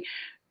 Okay, wait,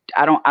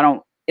 I don't.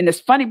 And it's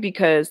funny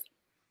because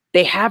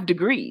they have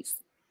degrees,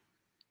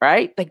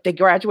 right? Like, they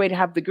graduate,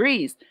 have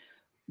degrees,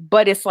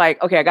 but it's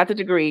like, okay, I got the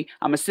degree.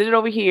 I'm gonna sit it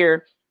over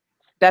here.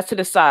 That's to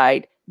the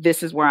side.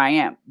 This is where I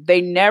am. They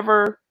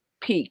never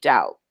peaked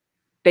out.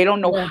 They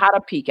don't know how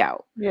to peak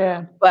out.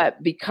 Yeah.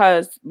 But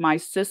because my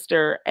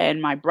sister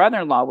and my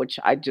brother-in-law, which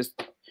I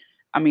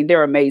mean,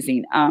 they're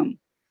amazing.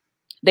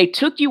 They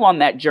took you on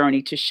that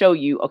journey to show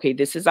you, okay,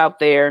 this is out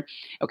there.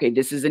 Okay,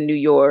 this is in New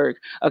York.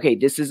 Okay,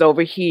 this is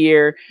over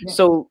here. Yeah.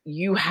 So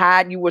you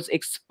was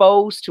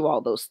exposed to all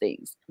those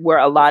things where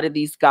a lot of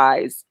these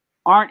guys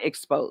aren't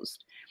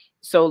exposed.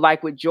 So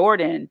like with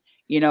Jordan,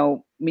 you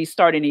know, me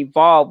starting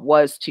Evolve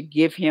was to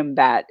give him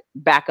that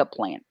backup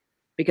plan,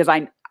 because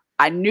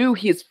I knew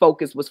his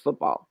focus was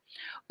football,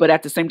 but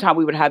at the same time,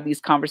 we would have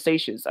these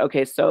conversations.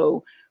 Okay,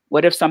 so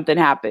what if something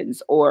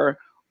happens? Or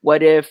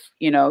what if,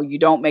 you know, you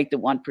don't make the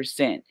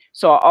 1%?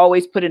 So I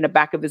always put in the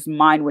back of his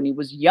mind when he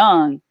was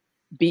young,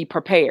 be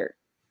prepared,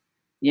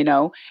 you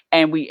know?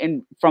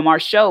 And from our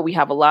show, we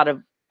have a lot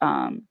of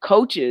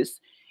coaches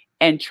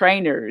and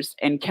trainers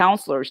and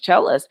counselors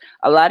tell us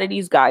a lot of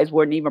these guys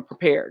weren't even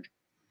prepared.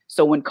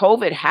 So when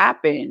COVID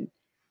happened,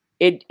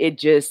 it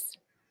just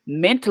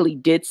mentally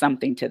did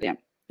something to them.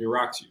 It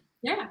rocks you.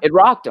 Yeah. It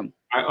rocked them.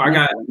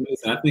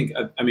 I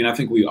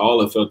think we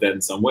all have felt that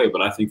in some way,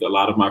 but I think a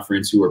lot of my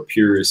friends who are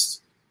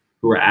purists,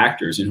 who are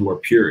actors and who are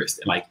purists,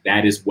 and like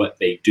that is what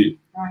they do,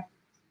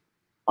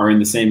 are in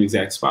the same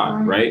exact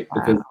spot, right?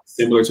 Because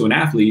similar to an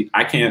athlete,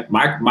 I can't,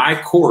 my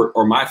court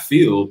or my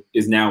field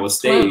is now a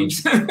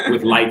stage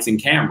with lights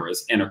and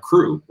cameras and a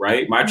crew,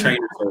 right? My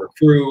trainers are a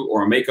crew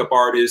or a makeup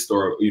artist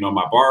or, you know,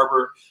 my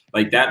barber,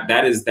 like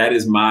that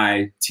is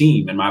my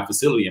team and my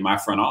facility and my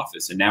front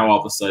office. And now all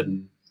of a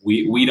sudden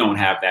we don't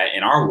have that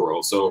in our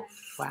world. So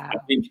I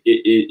think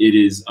it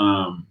is,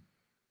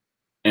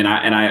 and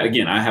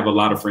I have a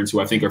lot of friends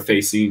who I think are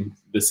facing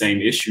the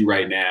same issue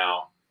right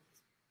now.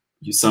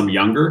 Some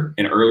younger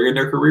and earlier in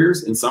their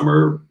careers, and some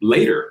are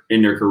later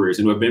in their careers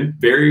and who have been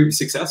very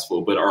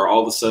successful, but are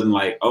all of a sudden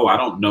like, oh, I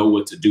don't know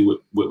what to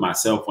do with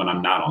myself when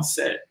I'm not on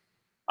set.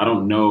 I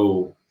don't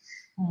know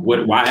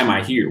why am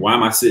I here? Why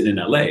am I sitting in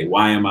LA?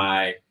 Why am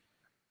I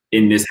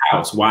in this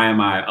house? Why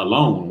am I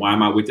alone? Why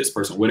am I with this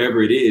person?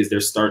 Whatever it is,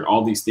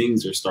 all these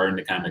things are starting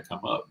to kind of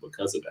come up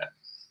because of that.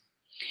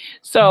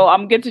 So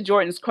I'm getting to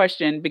Jordan's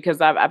question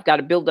because I've got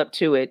to build up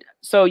to it.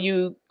 So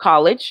you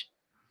college,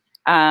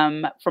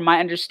 from my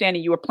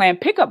understanding, you were playing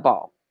pickup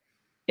ball.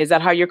 Is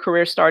that how your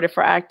career started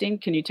for acting?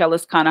 Can you tell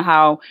us kind of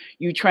how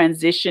you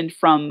transitioned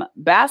from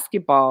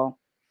basketball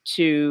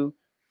to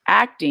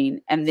acting?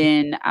 And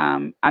then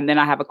I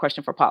have a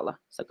question for Paula.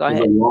 So go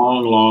ahead. It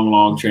was a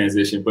long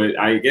transition, but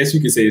I guess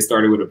you could say it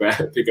started with a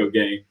bad pickup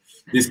game.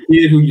 This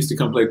kid who used to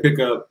come play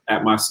pickup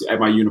at my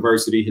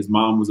university, his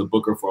mom was a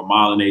booker for a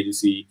modeling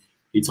agency.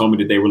 He told me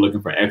that they were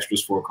looking for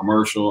extras for a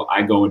commercial.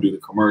 I go and do the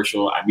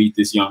commercial. I meet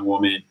this young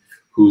woman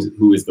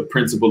who is the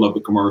principal of the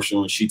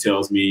commercial, and she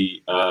tells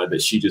me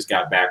that she just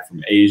got back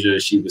from Asia.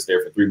 She was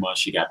there for 3 months.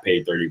 She got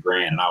paid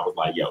 $30,000, and I was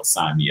like, "Yo,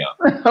 sign me up."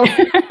 I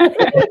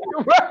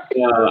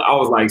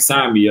was like,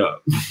 "Sign me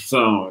up."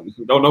 So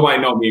don't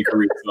nobody know me in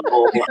Korea.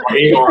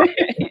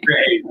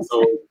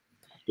 So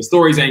the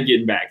stories ain't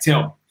getting back.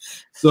 Tell me.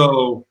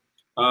 So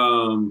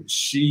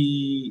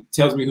she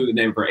tells me who the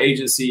name of her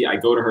agency. I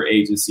go to her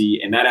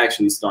agency, and that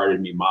actually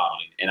started me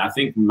modeling. And I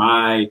think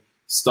my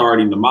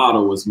starting the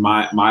model was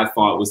my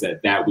thought was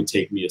that would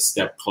take me a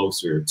step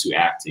closer to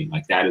acting.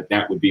 Like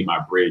that would be my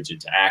bridge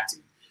into acting.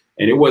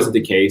 And it wasn't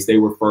the case. They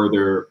were far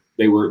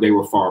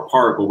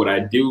apart. But what I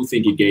do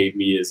think it gave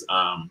me is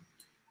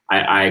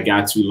I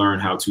got to learn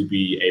how to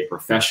be a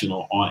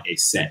professional on a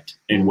set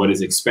and what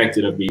is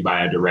expected of me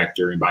by a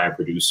director and by a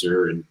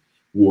producer and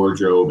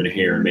wardrobe and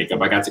hair and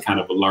makeup. I got to kind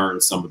of learn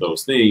some of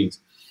those things.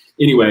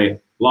 Anyway,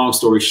 long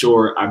story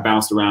short, I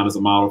bounced around as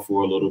a model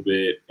for a little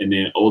bit and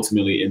then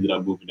ultimately ended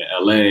up moving to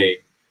LA.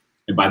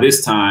 And by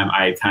this time,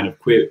 I kind of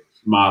quit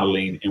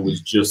modeling and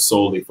was just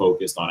solely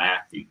focused on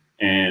acting.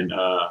 And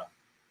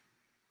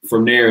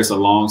from there, it's a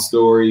long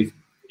story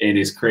and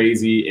it's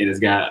crazy and it's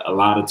got a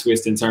lot of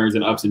twists and turns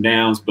and ups and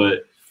downs.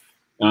 But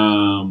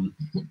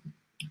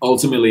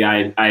ultimately,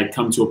 I had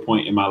come to a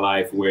point in my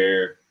life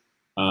where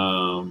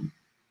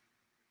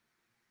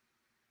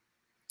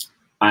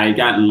I had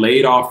gotten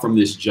laid off from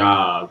this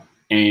job,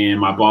 and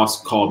my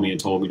boss called me and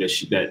told me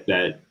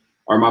that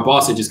my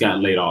boss had just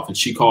gotten laid off, and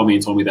she called me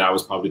and told me that I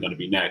was probably going to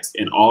be next.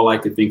 And all I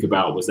could think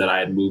about was that I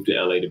had moved to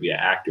LA to be an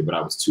actor, but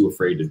I was too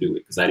afraid to do it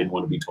because I didn't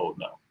want to be told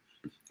no.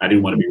 I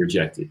didn't want to be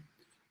rejected.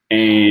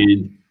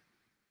 And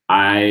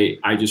I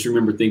just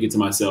remember thinking to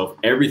myself,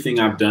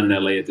 everything I've done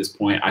in LA at this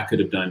point, I could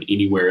have done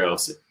anywhere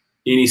else,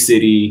 any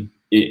city.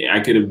 I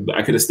could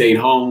have stayed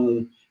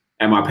home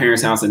at my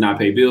parents' house and not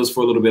pay bills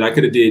for a little bit. I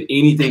could have did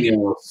anything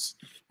else.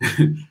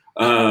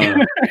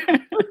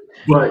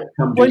 But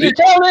would you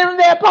tell them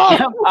that, Paul?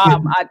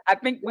 I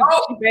think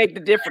she begged the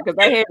difference because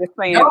I had to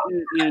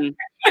saying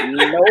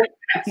nope.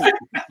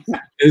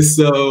 And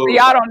so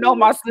y'all don't know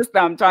my sister.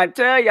 I'm trying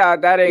to tell y'all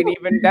that ain't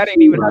even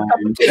her cup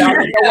of tea. I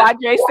don't know why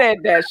Jay said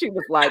that. She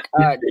was like,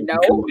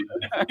 no.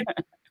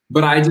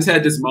 But I just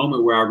had this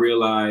moment where I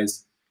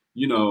realized,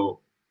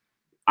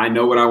 I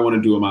know what I want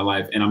to do in my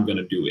life and I'm going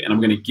to do it. And I'm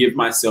going to give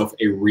myself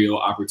a real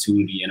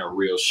opportunity and a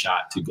real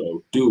shot to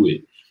go do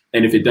it.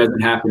 And if it doesn't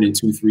happen in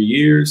 2-3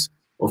 years,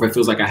 or if it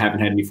feels like I haven't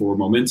had any forward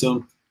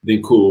momentum,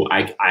 then cool.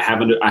 I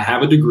have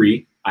a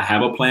degree. I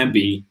have a plan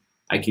B.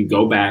 I can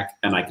go back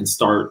and I can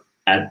start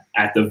at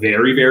the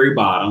very, very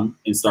bottom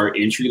and start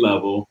entry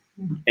level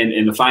and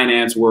in the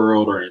finance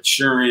world or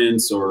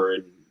insurance or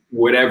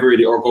whatever it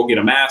is, or go get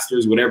a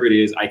master's, whatever it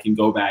is, I can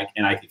go back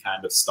and I can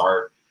kind of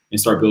start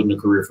building a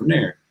career from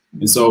there.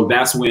 And so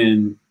that's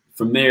when,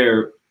 from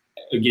there,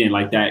 again,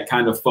 like that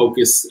kind of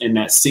focus and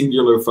that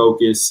singular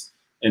focus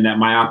and that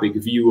myopic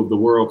view of the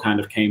world kind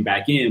of came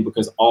back in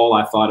because all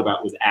I thought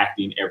about was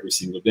acting every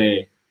single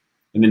day.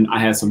 And then I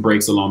had some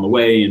breaks along the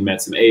way and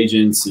met some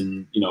agents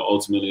and,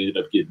 ultimately ended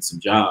up getting some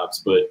jobs.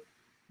 But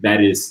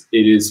it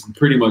is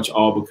pretty much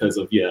all because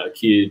of, a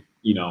kid,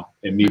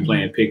 and me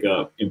playing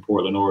pickup in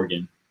Portland,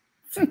 Oregon.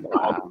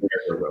 Wow.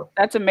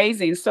 That's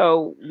amazing.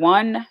 So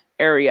one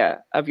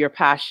area of your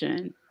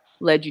passion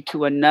led you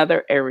to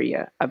another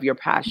area of your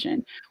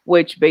passion,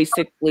 which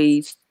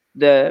basically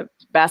the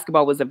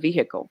basketball was a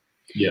vehicle.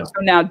 Yeah.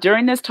 So now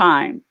during this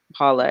time,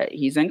 Paula,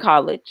 he's in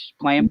college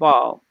playing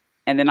ball,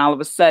 and then all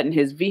of a sudden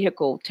his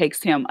vehicle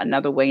takes him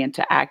another way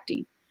into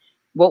acting.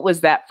 What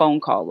was that phone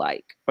call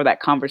like, or that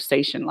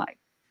conversation like?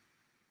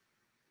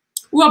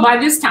 Well, by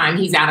this time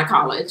he's out of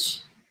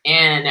college,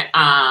 and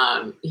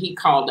he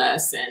called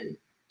us, and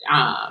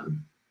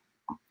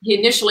he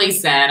initially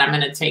said, "I'm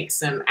going to take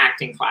some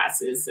acting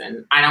classes,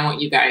 and I don't want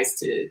you guys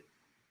to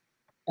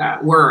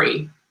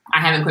worry. I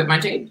haven't quit my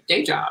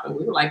day job." And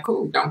we were like,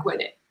 "Cool, don't quit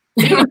it."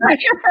 we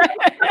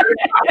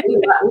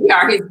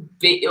are his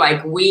big,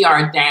 like, we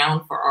are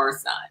down for our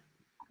son,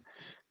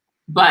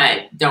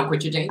 but don't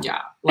quit your day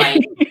job.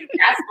 Like,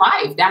 that's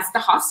life. That's the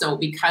hustle,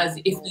 because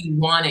if you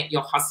want it,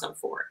 you'll hustle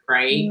for it,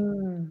 right?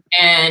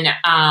 And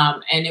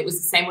it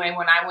was the same way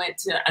when I went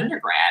to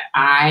undergrad.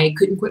 I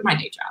couldn't quit my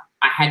day job.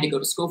 I had to go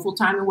to school full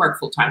time and work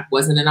full time. It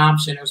wasn't an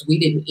option. We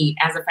didn't eat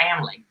as a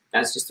family.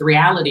 That's just the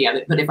reality of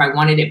it. But if I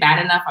wanted it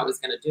bad enough, I was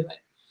going to do it.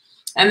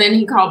 And then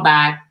he called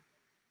back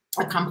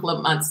a couple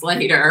of months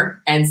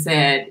later and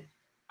said,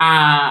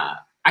 I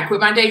quit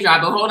my day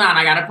job, but hold on,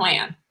 I got a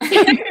plan.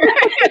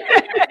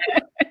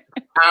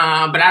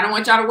 But I don't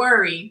want y'all to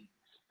worry,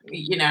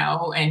 you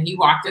know, and he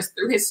walked us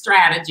through his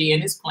strategy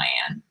and his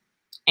plan.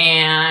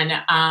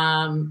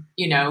 And,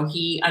 you know,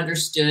 he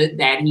understood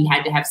that he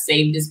had to have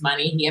saved his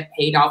money. He had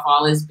paid off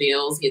all his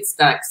bills. He had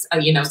stuck,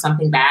 you know,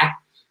 something back.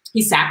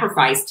 He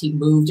sacrificed. He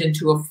moved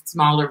into a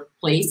smaller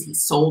place. He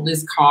sold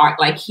his car.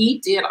 Like, he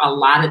did a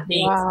lot of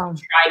things to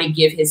try to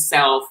give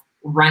himself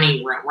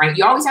running room, right?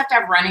 You always have to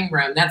have running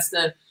room. That's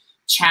the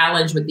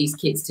challenge with these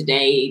kids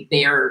today.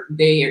 They are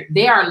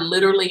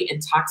literally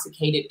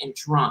intoxicated and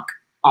drunk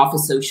off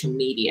of social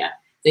media.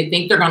 They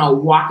think they're going to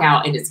walk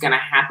out and it's going to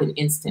happen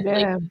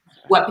instantly. Yeah.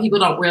 What people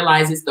don't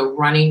realize is the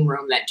running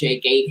room that Jay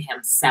gave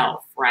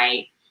himself,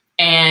 right?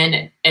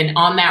 And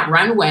on that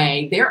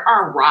runway, there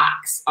are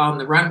rocks on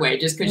the runway.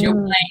 Just because you're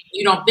playing,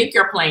 you don't think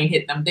your plane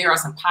hit them. There are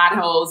some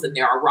potholes and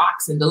there are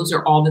rocks, and those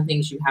are all the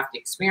things you have to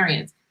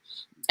experience.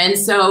 And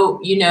so,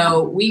 you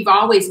know, we've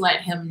always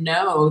let him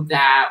know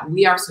that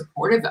we are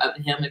supportive of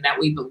him and that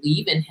we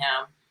believe in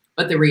him.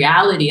 But the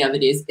reality of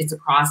it is it's a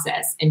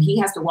process, and he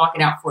has to walk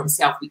it out for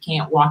himself. We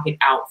can't walk it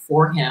out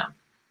for him.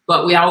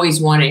 But we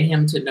always wanted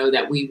him to know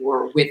that we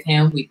were with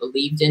him. We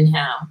believed in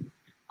him.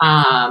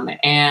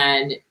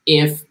 And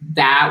if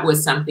that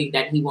was something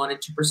that he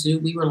wanted to pursue,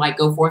 we were like,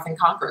 go forth and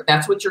conquer.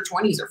 That's what your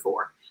 20s are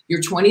for.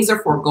 Your 20s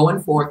are for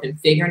going forth and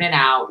figuring it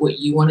out, what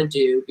you want to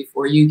do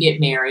before you get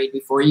married,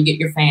 before you get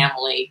your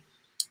family.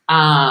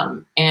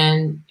 And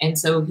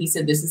so he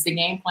said, this is the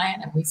game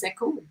plan. And we said,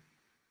 cool.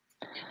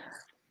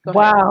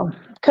 Wow.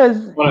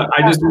 Because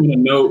I just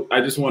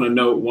want to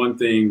note one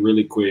thing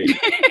really quick.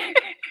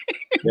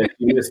 That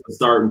you missed the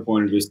starting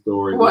point of this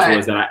story, which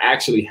was that I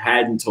actually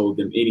hadn't told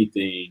them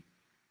anything,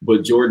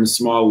 but Jordan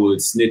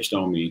Smallwood snitched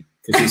on me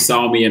because he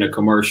saw me in a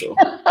commercial.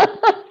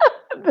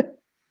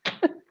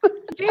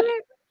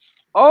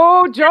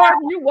 Oh, Jordan,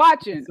 you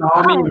watching?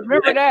 I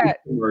remember that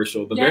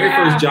commercial. The very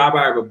first job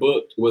I ever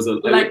booked was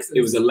it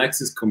was a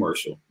Lexus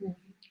commercial.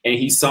 And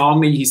he saw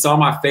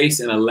my face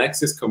in a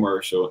Lexus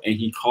commercial, and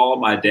he called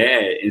my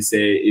dad and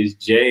said, is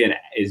Jay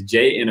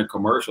in a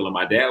commercial? And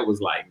my dad was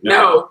like,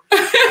 no.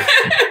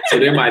 So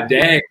then my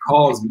dad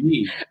calls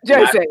me.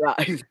 Jay said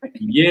lies.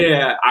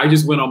 Yeah, I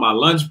just went on my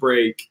lunch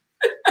break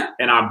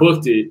and I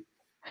booked it.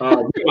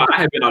 I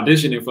had been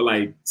auditioning for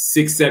like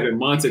 6-7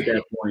 months at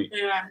that point.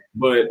 Yeah.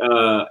 But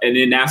and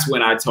then that's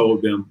when I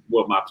told them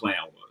what my plan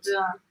was.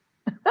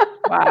 Yeah.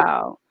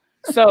 Wow.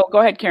 So go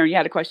ahead, Karen. You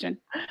had a question.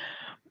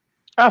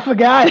 I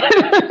forgot.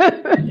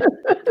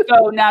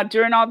 So now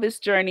during all this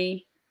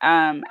journey,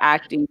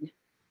 acting,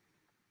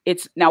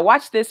 now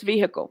watch this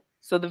vehicle.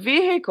 So the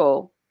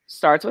vehicle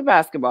starts with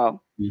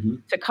basketball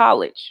to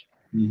college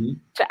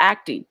to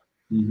acting.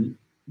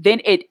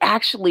 Then it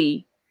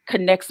actually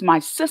connects my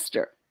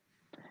sister,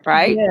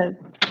 right? Yes.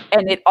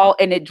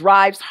 And it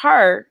drives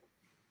her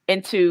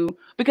into,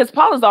 because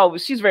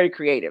Paula's she's very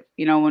creative.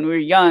 You know, when we were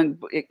young,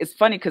 it's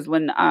funny because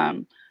when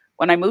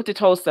I moved to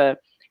Tulsa,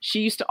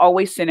 she used to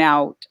always send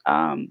out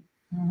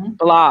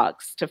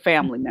blogs to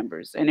family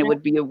members, and it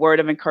would be a word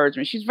of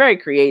encouragement. She's very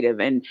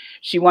creative, and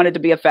she wanted to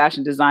be a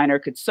fashion designer,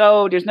 could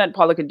sew. There's nothing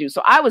Paula could do.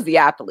 So I was the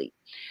athlete.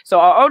 So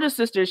our older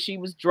sister, she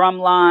was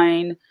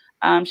drumline.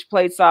 She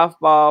played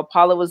softball.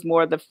 Paula was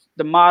more the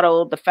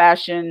model, the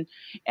fashion,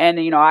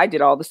 and, you know, I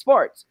did all the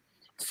sports.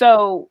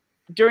 So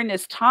during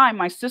this time,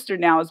 my sister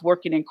now is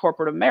working in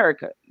corporate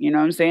America. You know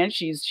what I'm saying?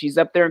 She's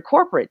up there in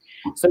corporate.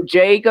 So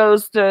Jay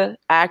goes to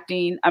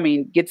acting. I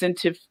mean, gets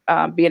into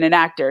being an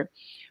actor.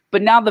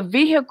 But now the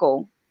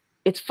vehicle,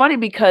 it's funny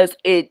because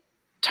it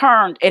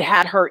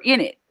had her in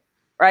it,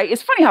 right?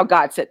 It's funny how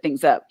God set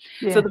things up.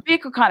 Yeah. So the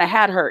vehicle kind of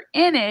had her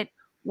in it,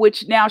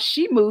 which now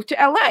she moved to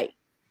LA.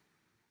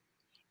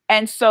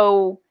 And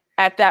so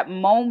at that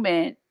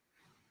moment,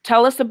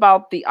 tell us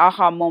about the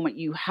aha moment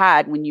you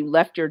had when you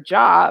left your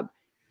job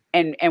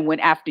and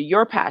went after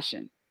your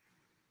passion.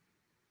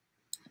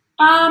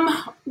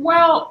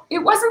 Well, it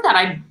wasn't that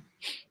I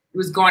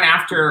was going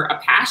after a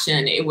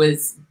passion. It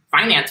was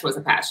finance was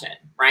a passion,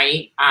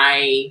 right?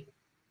 I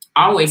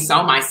always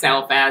saw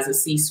myself as a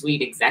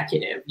C-suite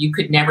executive. You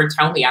could never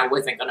tell me I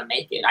wasn't going to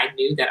make it. I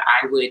knew that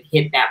I would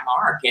hit that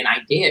mark, and I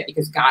did,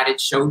 because God had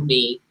showed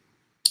me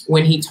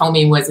when he told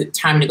me was it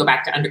time to go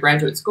back to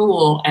undergraduate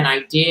school, and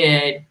I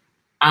did.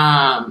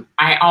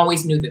 I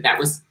always knew that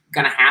was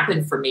going to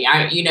happen for me.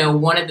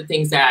 One of the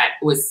things that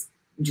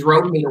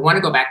drove me to want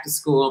to go back to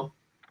school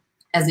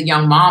as a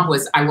young mom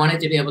was I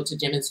wanted to be able to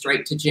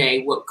demonstrate to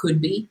Jay what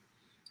could be.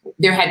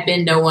 There had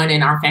been no one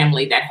in our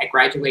family that had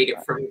graduated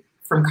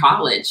from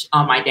college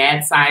on my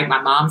dad's side,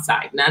 my mom's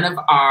side. None of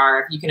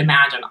if you can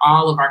imagine,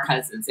 all of our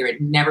cousins, there had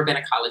never been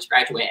a college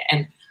graduate.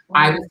 And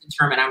I was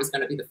determined I was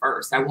going to be the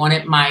first. I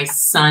wanted my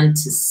son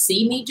to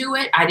see me do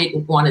it. I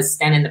didn't want to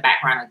stand in the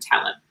background and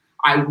tell him.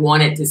 I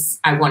wanted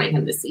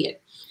him to see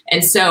it.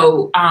 And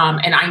so,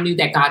 and I knew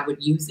that God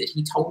would use it.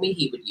 He told me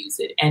he would use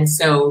it. And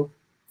so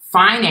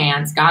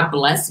finance, God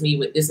blessed me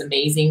with this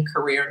amazing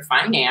career in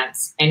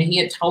finance. And he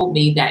had told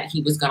me that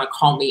he was going to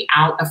call me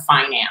out of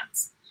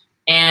finance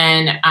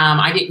And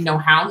I didn't know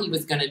how he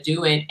was going to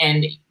do it.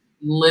 And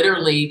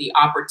literally the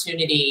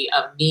opportunity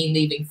of me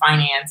leaving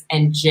finance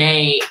and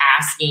Jay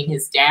asking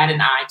his dad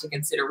and I to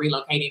consider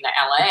relocating to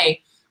LA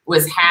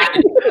was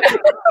happening.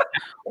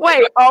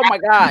 Wait, oh my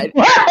God.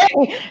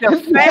 The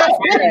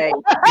family.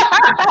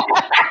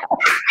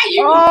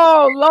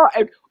 Oh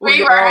Lord.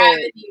 We were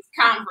having these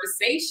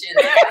conversations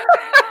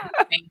at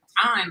the same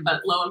time,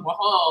 but lo and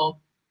behold,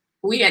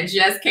 we had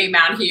just came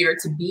out here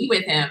to be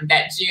with him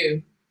that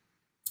June.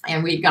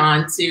 And we'd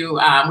gone to,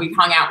 we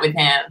hung out with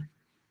him,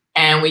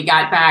 and we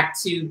got back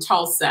to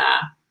Tulsa,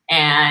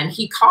 and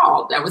he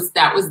called. That was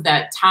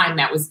that time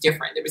that was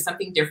different. There was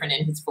something different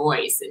in his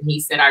voice. And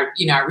he said, I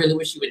really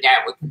wish you and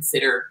Dad would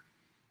consider.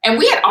 And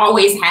we had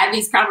always had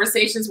these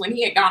conversations when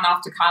he had gone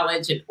off to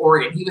college in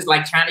Oregon. He was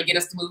like trying to get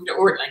us to move to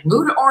Oregon, like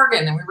move to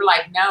Oregon. And we were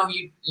like, no,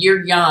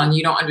 you're young.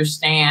 You don't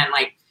understand.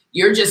 Like,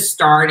 you're just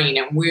starting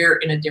and we're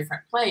in a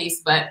different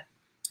place. But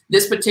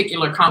this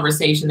particular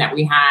conversation that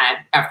we had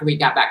after we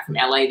got back from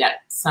LA that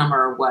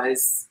summer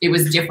it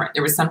was different.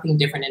 There was something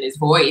different in his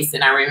voice.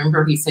 And I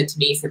remember he said to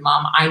me, he said,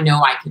 Mom, I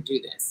know I can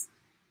do this.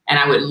 And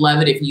I would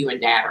love it if you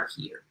and Dad are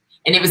here.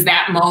 And it was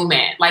that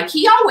moment. Like,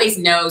 he always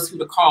knows who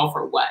to call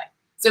for what.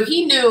 So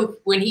he knew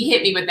when he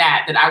hit me with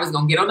that I was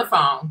going to get on the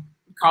phone,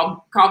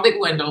 call Big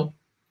Wendell.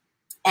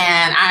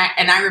 And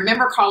I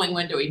remember calling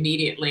Wendell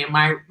immediately. And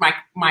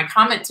my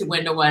comment to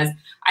Wendell was,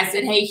 I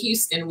said, hey,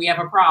 Houston, we have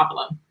a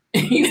problem.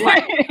 He's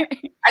like,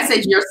 I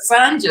said, your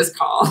son just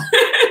called.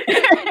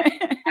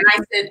 And I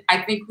said,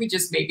 I think we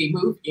just may be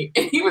moving.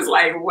 And he was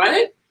like,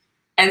 what?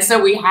 And so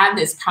we had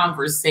this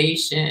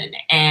conversation,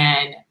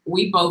 and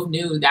we both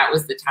knew that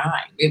was the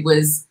time.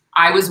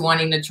 I was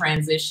wanting to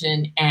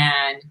transition,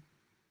 and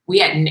we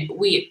had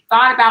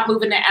thought about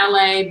moving to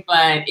LA,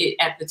 but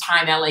at the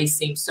time, LA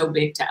seemed so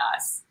big to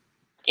us.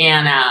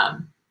 And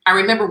I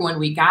remember when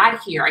we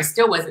got here, I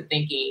still wasn't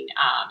thinking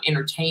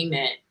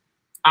entertainment.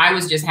 I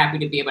was just happy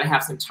to be able to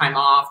have some time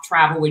off,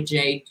 travel with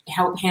Jay,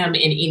 help him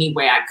in any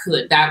way I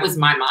could. That was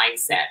my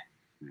mindset,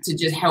 to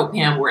just help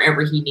him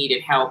wherever he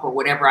needed help or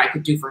whatever I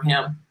could do for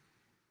him.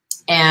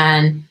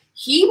 And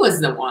he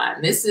was the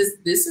one, this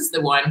is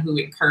the one who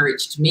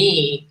encouraged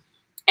me.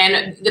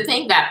 And the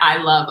thing that I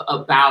love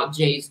about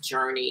Jay's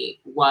journey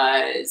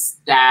was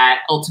that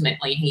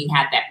ultimately he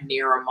had that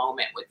mirror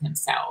moment with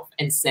himself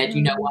and said,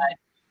 you know what?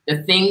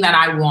 The thing that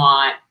I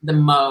want the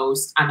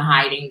most, I'm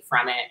hiding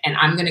from it, and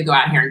I'm going to go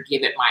out here and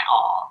give it my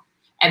all.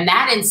 And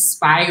that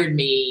inspired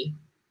me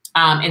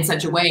in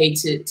such a way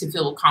to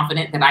feel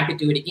confident that I could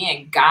do it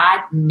again.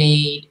 God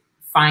made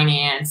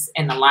finance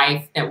and the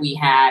life that we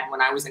had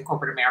when I was in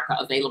corporate America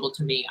available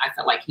to me. I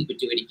felt like he would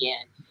do it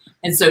again.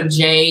 And so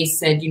Jay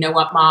said, you know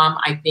what, Mom,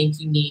 I think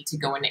you need to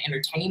go into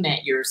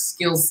entertainment. Your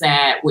skill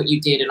set, what you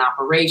did in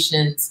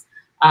operations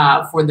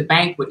for the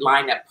bank would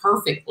line up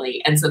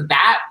perfectly. And so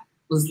that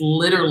was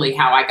literally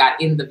how I got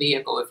in the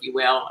vehicle, if you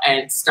will,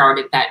 and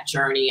started that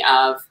journey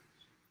of,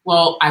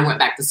 well, I went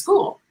back to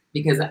school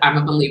because I'm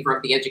a believer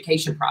of the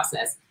education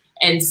process.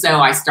 And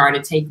so I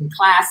started taking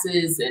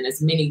classes and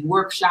as many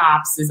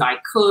workshops as I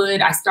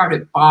could. I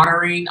started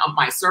bartering on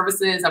my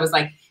services. I was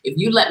like, if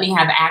you let me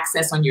have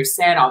access on your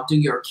set, I'll do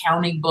your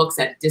accounting books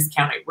at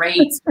discounted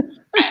rates. And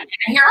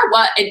here I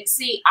was. And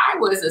see, I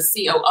was a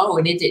COO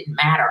and it didn't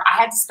matter. I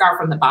had to start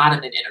from the bottom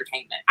in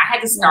entertainment. I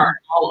had to start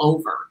all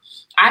over.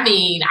 I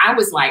mean, I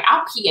was like,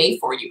 I'll PA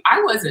for you.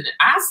 I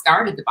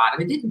started the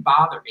bottom. It didn't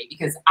bother me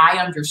because I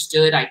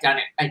understood I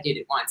did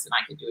it once and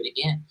I could do it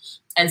again.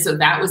 And so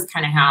that was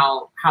kind of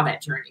how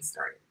that journey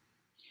started.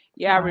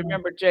 Yeah, I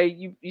remember,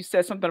 Jay, you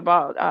said something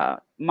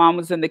about Mom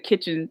was in the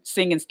kitchen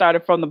singing,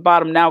 started from the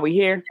bottom. Now we're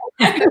here.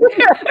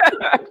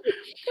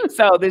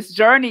 So this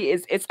journey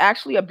it's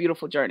actually a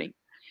beautiful journey.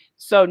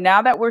 So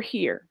now that we're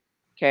here,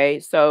 okay.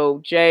 So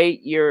Jay,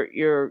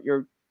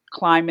 you're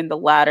climbing the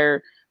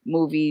ladder.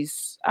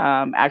 Movies.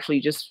 Actually,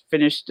 you just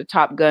finished the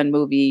Top Gun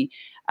movie.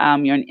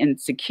 You're in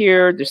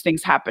Insecure. There's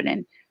things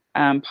happening.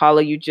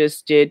 Paula, you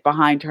just did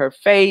Behind Her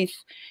Faith,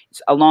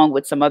 along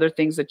with some other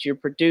things that you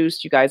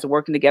produced. You guys are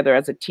working together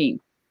as a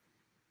team.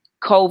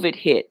 COVID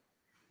hit.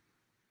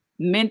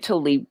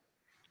 Mentally,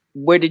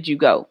 where did you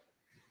go?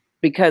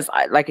 Because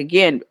at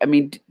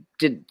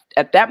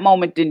that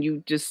moment, then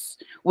you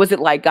just, was it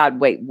like, God,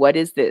 wait, what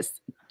is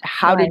this?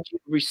 How did you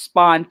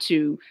respond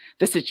to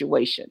the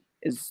situation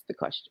is the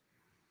question.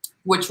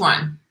 Which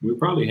one? We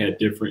probably had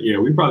different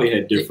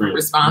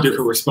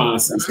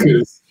responses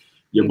because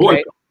your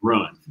boy could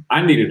run.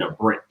 I needed a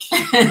break.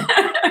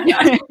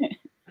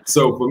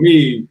 So for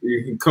me,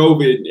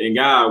 COVID and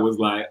God was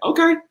like,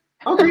 okay,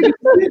 I'm gonna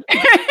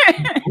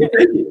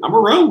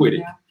run with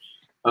it.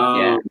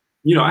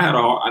 You know, I've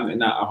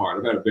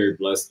had a very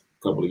blessed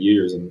couple of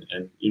years, and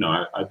you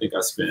know, I think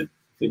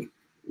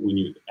when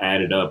you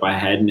add it up, I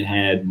hadn't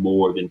had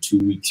more than 2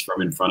 weeks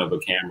from in front of a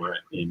camera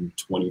in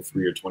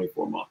 23 or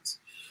 24 months.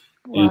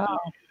 Wow. And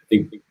I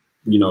think,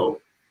 you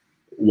know,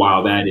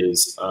 while that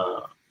is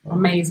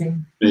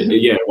amazing.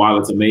 Yeah, while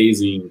it's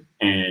amazing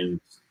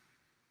and,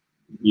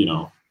 you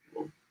know,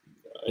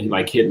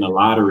 like hitting the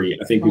lottery,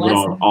 I think people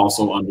don't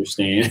also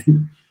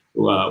understand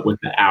what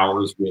the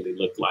hours really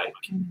look like,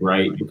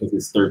 right? Because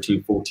it's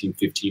 13, 14,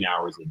 15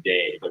 hours a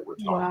day that we're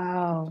talking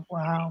about.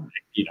 Wow.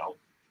 You know,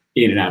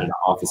 in and out of the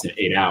office in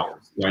 8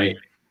 hours, right?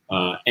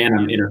 And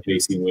I'm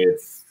interfacing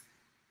with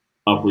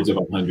upwards of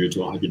 100 to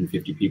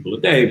 150 people a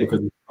day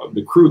because of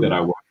the crew that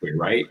I work with,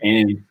 right?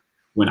 And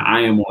when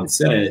I am on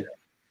set,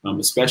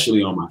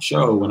 especially on my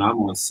show, when I'm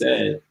on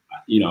set,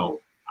 you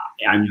know,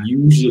 I'm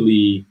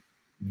usually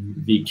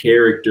the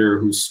character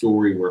whose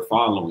story we're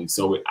following.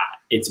 So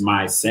it's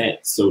my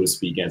set, so to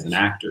speak, as an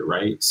actor,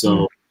 right?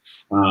 So,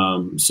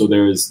 so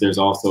there's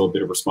also a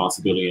bit of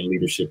responsibility and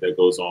leadership that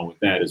goes on with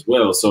that as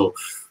well. So,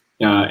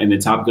 and then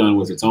Top Gun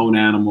was its own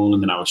animal,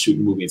 and then I was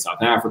shooting a movie in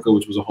South Africa,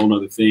 which was a whole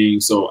other thing.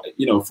 So,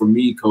 you know, for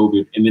me,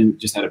 COVID, and then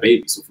just had a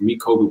baby. So for me,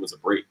 COVID was a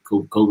break.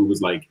 COVID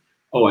was like,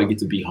 oh, I get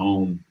to be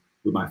home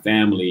with my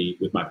family,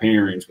 with my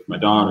parents, with my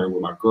daughter,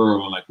 with my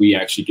girl. Like, we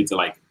actually get to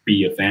like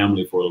be a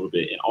family for a little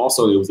bit. And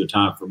also it was a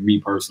time for me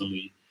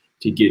personally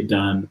to get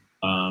done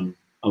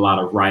a lot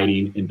of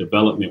writing and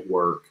development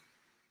work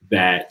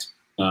that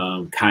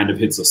kind of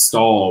hits a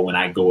stall when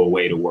I go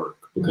away to work.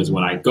 Because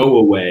when I go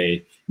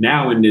away,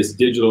 now in this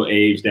digital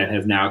age that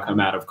has now come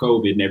out of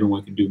COVID and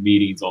everyone can do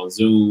meetings on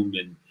Zoom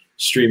and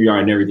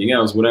StreamYard and everything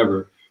else,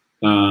 whatever,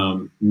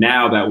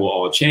 now that will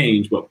all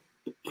change. But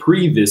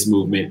pre this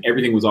movement,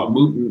 everything was all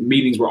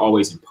meetings were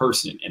always in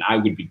person, and I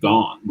would be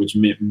gone, which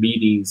meant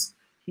meetings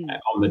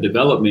on the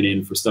development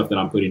end for stuff that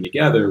I'm putting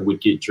together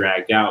would get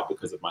dragged out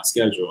because of my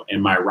schedule,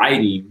 and my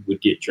writing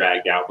would get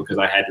dragged out because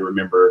I had to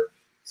remember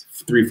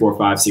 3, 4,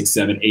 5, 6,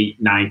 7,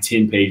 8, 9,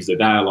 10 pages of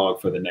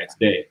dialogue for the next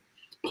day,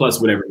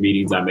 plus whatever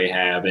meetings I may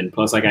have, and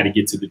plus I got to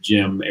get to the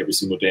gym every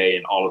single day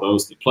and all of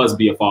those things, plus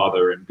be a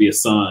father and be a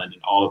son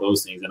and all of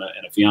those things, and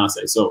a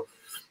fiance. So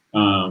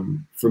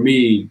for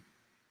me,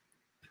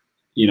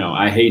 you know,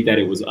 I hate that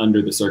it was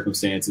under the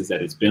circumstances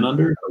that it's been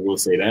under. I will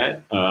say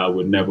that. I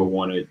would never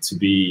want it to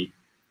be,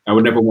 I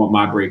would never want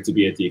my break to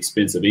be at the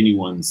expense of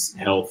anyone's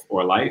health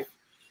or life.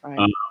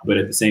 Right. But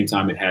at the same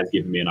time, it has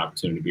given me an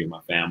opportunity to be with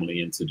my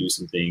family and to do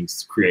some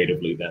things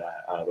creatively that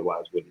I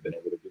otherwise wouldn't have been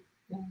able to do.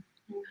 Yeah.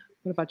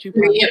 What about you? For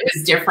me, it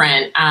was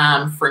different.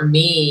 For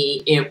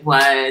me, it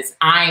was,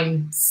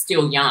 I'm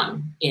still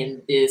young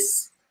in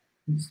this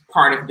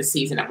part of the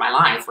season of my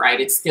life, right?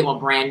 It's still a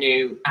brand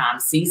new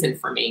season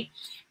for me.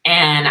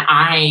 And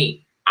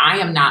I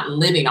am not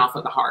living off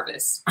of the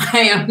harvest. I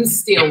am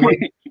still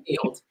working in the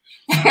field.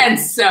 And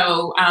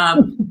so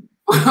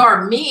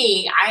for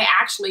me, I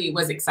actually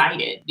was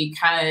excited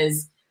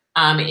because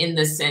in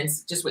the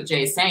sense, just what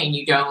Jay is saying,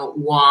 you don't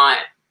want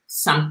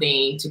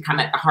something to come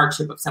at the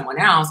hardship of someone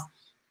else.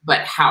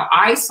 But how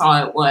I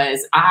saw it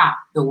was,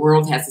 the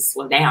world has to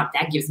slow down.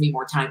 That gives me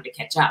more time to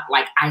catch up.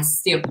 Like I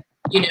still,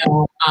 you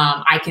know,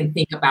 I can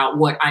think about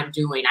what I'm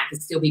doing. I can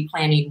still be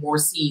planting more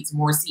seeds.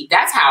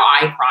 That's how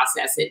I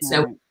process it.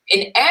 So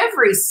in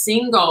every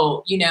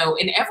single, you know,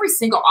 in every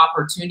single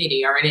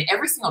opportunity or in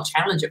every single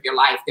challenge of your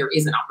life, there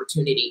is an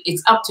opportunity.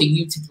 It's up to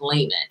you to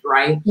claim it,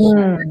 right?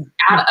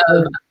 Out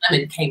of a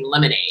lemon came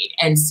lemonade.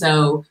 And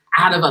so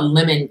out of a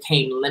lemon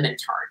came lemon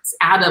tarts.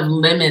 Out of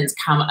lemons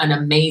come an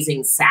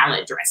amazing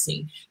salad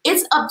dressing.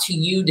 It's up to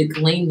you to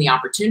claim the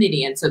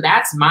opportunity. And so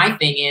that's my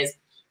thing is,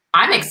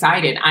 I'm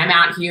excited. I'm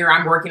out here.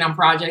 I'm working on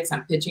projects.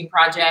 I'm pitching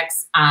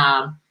projects.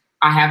 And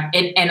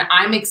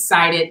I'm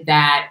excited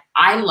that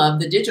I love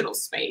the digital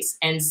space.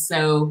 And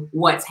so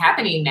what's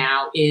happening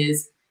now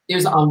is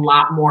there's a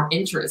lot more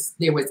interest.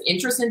 There was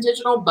interest in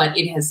digital, but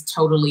it has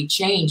totally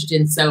changed.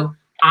 And so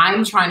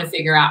I'm trying to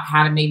figure out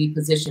how to maybe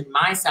position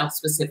myself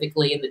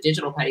specifically in the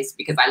digital space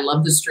because I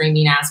love the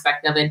streaming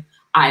aspect of it.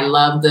 I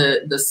love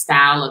the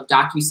style of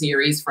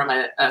docuseries from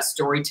a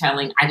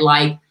storytelling. I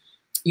like,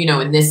 you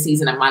know, in this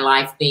season of my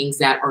life, things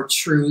that are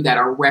true, that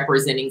are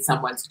representing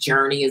someone's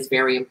journey is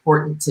very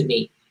important to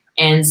me.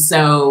 And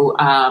so,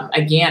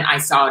 again, I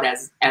saw it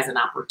as an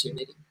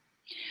opportunity.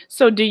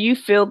 So do you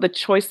feel the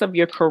choice of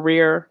your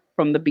career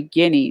from the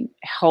beginning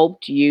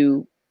helped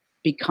you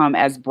become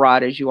as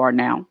broad as you are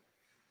now?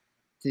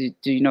 Do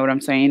you know what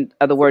I'm saying? In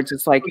other words,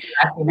 it's like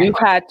you've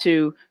had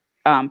to,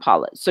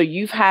 Paula, so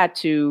you've had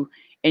to,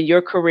 in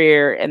your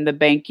career in the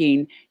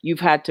banking,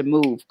 you've had to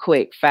move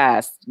quick,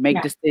 fast,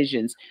 make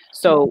decisions.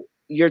 So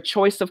your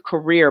choice of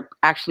career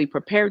actually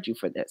prepared you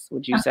for this,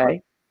 would you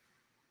say?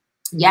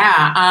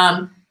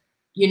 Yeah.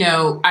 You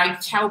know, I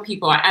tell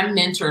people I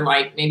mentor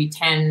like maybe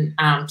 10,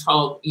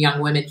 12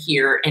 young women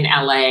here in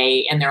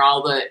LA, and they're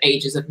all the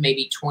ages of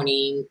maybe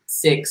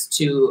 26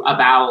 to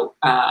about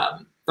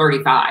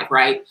 35,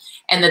 right?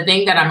 And the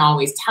thing that I'm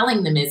always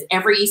telling them is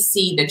every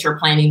seed that you're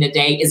planting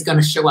today is going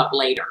to show up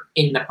later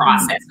in the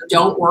process. So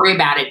don't worry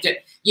about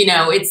it. You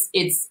know,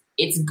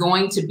 it's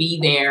going to be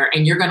there,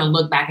 and you're going to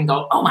look back and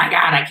go, oh my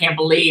God, I can't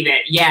believe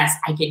it. Yes,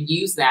 I can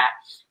use that.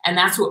 And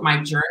that's what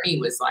my journey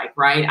was like,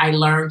 right? I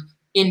learned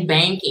in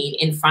banking,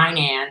 in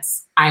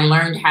finance, I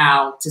learned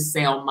how to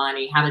sell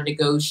money, how to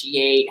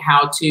negotiate,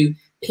 how to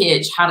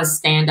pitch, how to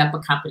stand up a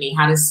company,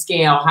 how to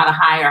scale, how to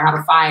hire, how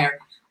to fire,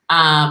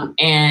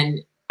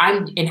 and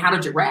how to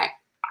direct.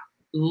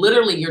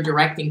 Literally, you're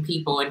directing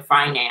people in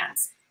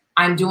finance.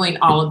 I'm doing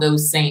all of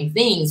those same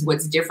things.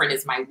 What's different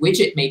is my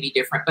widget may be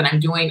different, but I'm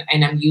doing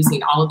and I'm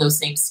using all of those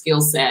same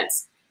skill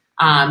sets,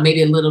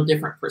 maybe a little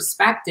different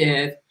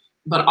perspective.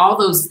 But all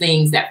those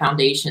things, that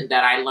foundation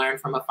that I learned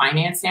from a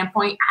finance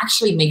standpoint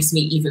actually makes me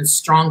even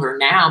stronger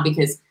now,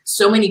 because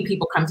so many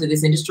people come to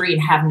this industry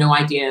and have no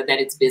idea that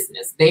it's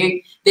business.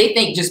 They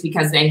think just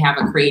because they have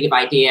a creative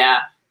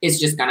idea, it's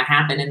just going to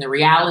happen. And the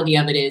reality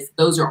of it is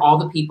those are all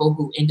the people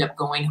who end up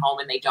going home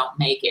and they don't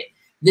make it.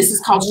 This is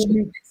called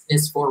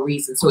business for a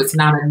reason. So it's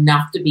not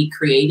enough to be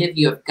creative.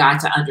 You have got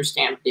to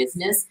understand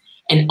business.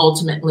 And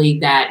ultimately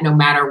that no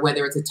matter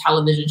whether it's a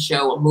television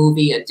show, a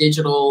movie, a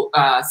digital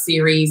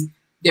series,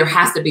 there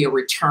has to be a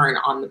return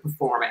on the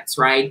performance,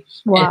 right?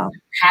 Wow.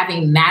 And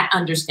having that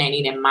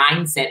understanding and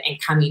mindset and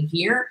coming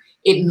here,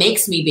 it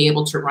makes me be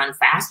able to run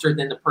faster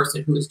than the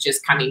person who is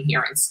just coming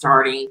here and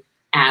starting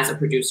as a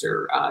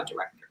producer,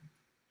 director.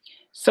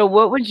 So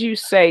what would you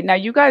say? Now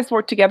you guys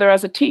work together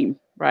as a team,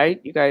 right?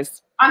 You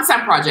guys. On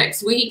some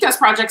projects. He does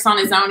projects on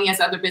his own. He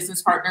has other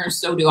business partners.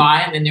 So do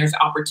I. And then there's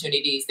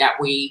opportunities that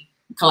we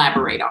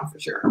collaborate on for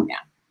sure.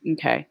 Yeah.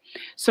 Okay.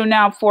 So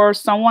now for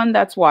someone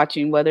that's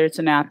watching, whether it's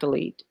an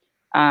athlete,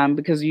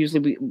 because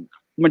usually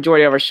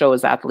majority of our show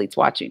is athletes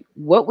watching.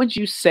 What would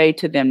you say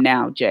to them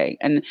now, Jay?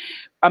 And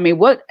I mean,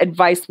 what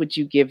advice would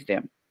you give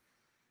them,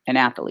 an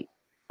athlete?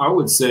 I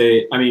would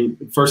say, I mean,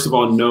 first of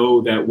all,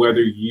 know that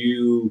whether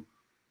you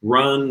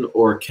run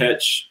or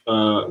catch,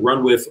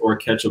 run with or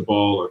catch a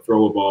ball or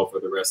throw a ball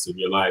for the rest of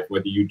your life,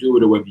 whether you do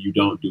it or whether you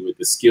don't do it,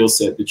 the skill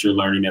set that you're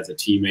learning as a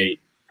teammate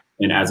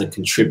and as a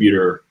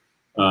contributor,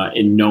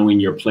 in knowing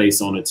your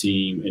place on a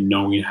team and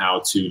knowing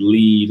how to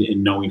lead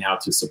and knowing how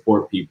to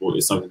support people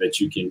is something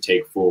that you can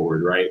take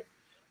forward, right?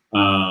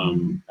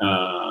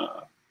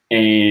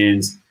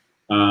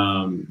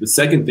 The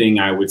second thing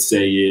I would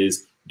say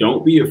is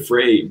don't be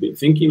afraid. But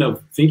thinking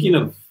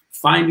of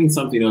finding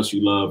something else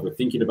you love or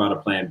thinking about a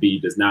plan B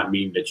does not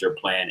mean that your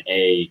plan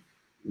A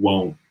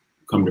won't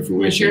come to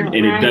fruition.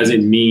 And it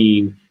doesn't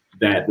mean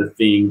that the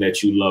thing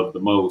that you love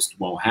the most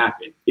won't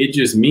happen. It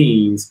just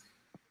means,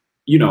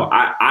 you know,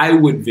 I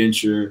would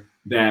venture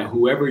that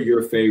whoever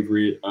your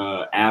favorite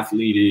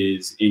athlete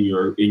is in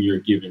your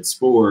given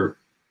sport,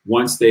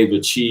 once they've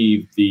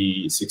achieved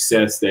the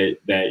success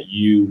that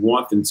you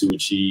want them to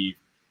achieve,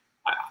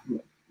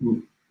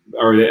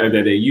 or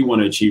that you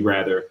want to achieve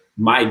rather,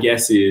 my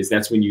guess is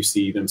that's when you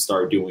see them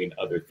start doing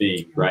other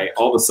things, right?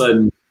 All of a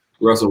sudden,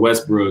 Russell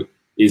Westbrook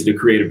is the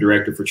creative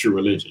director for True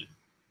Religion.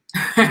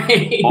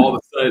 All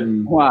of a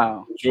sudden,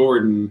 wow,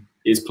 Jordan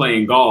is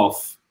playing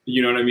golf.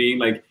 You know what I mean?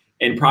 Like,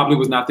 and probably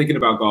was not thinking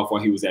about golf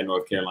while he was at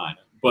North Carolina.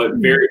 But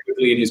very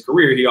quickly in his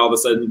career, he all of a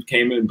sudden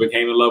became in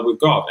love with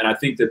golf. And I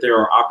think that there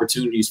are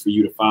opportunities for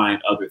you to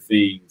find other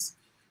things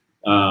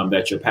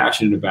that you're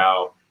passionate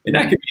about. And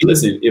that could be,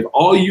 listen, if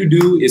all you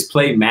do is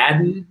play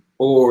Madden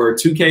or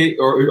 2K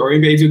or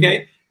NBA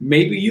 2K,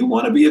 maybe you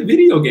want to be a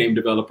video game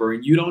developer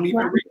and you don't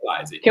even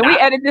realize it. Can we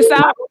edit this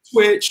out?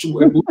 Twitch,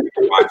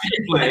 watch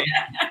you play,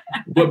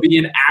 but be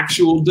an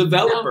actual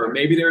developer.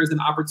 Maybe there is an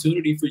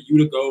opportunity for you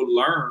to go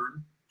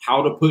learn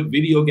how to put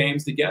video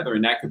games together.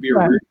 And that could be a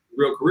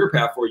real career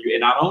path for you. And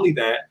not only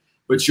that,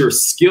 but your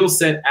skill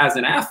set as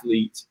an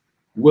athlete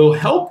will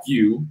help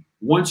you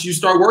once you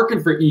start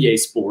working for EA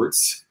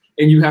Sports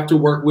and you have to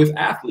work with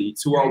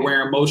athletes who are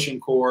wearing motion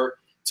core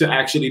to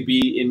actually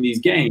be in these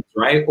games,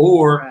 right?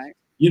 Or,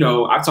 you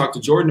know, I've talked to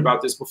Jordan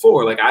about this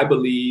before. Like, I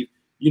believe,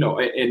 you know,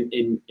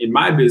 in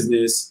my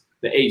business,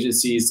 the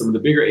agencies, some of the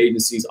bigger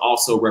agencies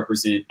also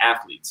represent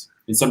athletes.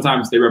 And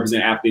sometimes they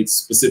represent athletes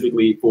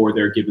specifically for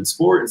their given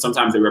sport, and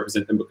sometimes they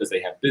represent them because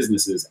they have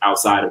businesses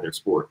outside of their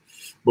sport.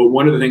 But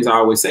one of the things I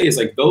always say is,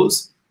 like,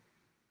 those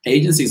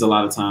agencies a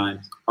lot of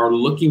times are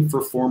looking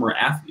for former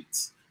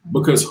athletes,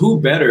 because who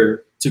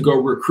better to go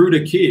recruit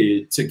a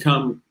kid to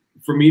come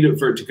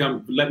to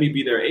come let me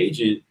be their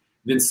agent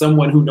than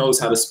someone who knows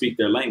how to speak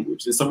their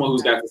language, than someone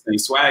who's got the same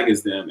swag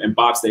as them and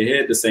bops their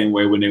head the same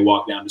way when they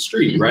walk down the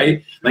street,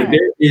 right? Like,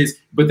 there is,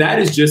 but that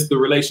is just the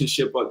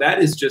relationship, but that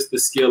is just the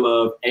skill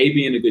of A,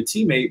 being a good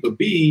teammate, but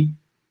B,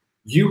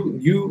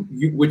 you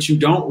what you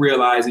don't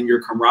realize in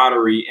your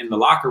camaraderie in the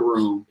locker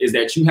room is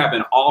that you have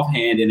an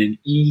offhand and an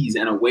ease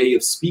and a way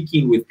of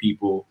speaking with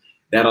people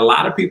that a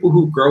lot of people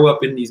who grow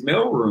up in these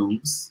mail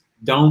rooms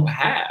don't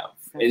have.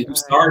 And you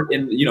start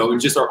in, you know, and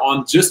just are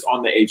on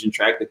the agent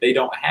track that they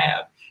don't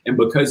have. And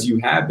because you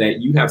have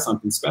that, you have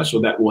something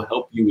special that will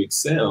help you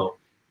excel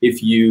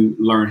if you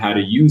learn how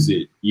to use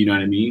it. You know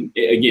what I mean?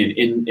 Again,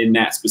 in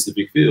that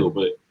specific field.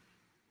 But,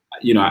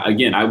 you know,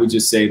 again, I would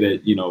just say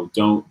that, you know,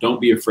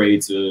 don't be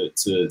afraid to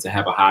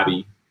have a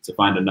hobby, to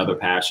find another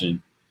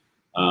passion.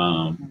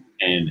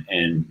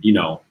 And, you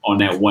know, on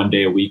that one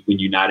day a week when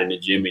you're not in the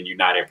gym and you're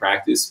not in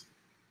practice,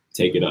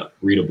 take it up,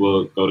 read a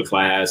book, go to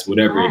class,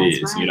 whatever it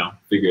is, you know,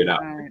 figure it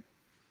out. All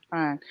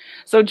right.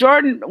 So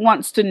Jordan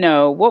wants to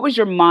know, what was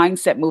your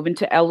mindset moving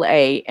to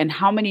LA, and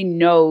how many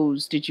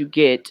no's did you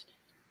get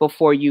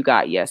before you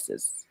got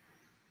yeses?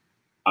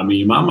 I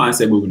mean, my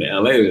mindset moving to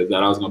LA is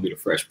that I was going to be the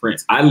Fresh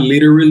Prince. I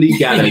literally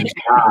got a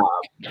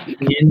job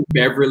in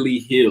Beverly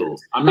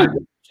Hills. I'm not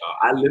y'all.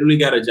 I literally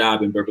got a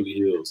job in Beverly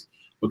Hills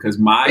because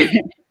my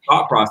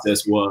thought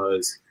process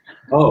was,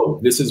 oh,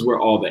 this is where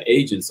all the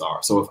agents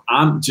are. So if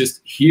I'm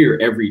just here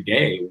every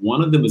day,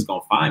 one of them is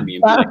gonna find me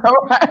and be like,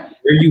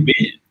 where you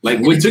been? Like,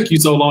 what took you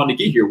so long to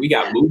get here? We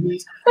got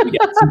movies, we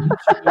got TV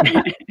shows,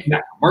 we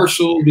got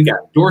commercials, we got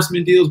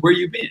endorsement deals. Where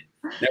you been?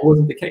 That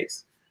wasn't the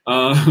case.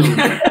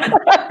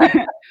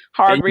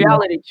 Hard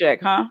reality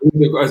check, huh?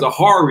 It was a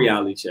hard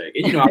reality check.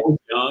 And, I was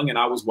young and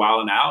I was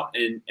wilding out.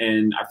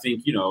 And I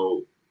think,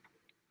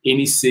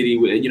 any city,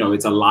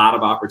 it's a lot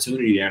of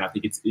opportunity there. And I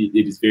think it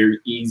is very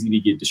easy to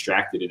get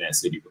distracted in that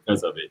city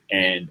because of it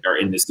or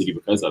in this city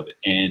because of it.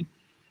 And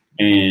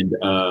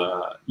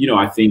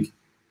I think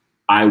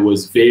I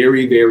was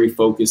very, very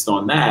focused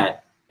on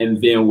that. And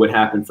then what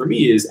happened for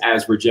me is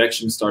as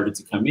rejection started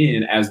to come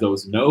in, as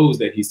those no's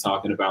that he's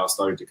talking about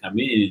started to come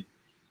in,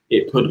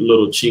 it put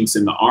little chinks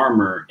in the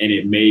armor and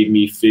it made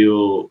me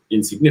feel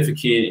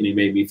insignificant and it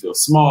made me feel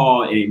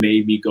small and it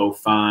made me go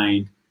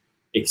find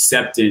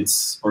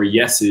acceptance or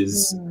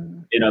yeses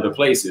in other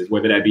places,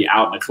 whether that be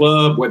out in a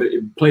club, whether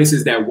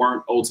places that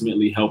weren't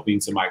ultimately helping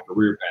to my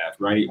career path,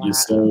 right? Wow. And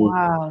so,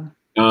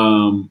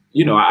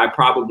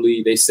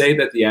 they say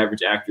that the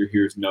average actor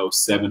hears no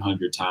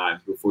 700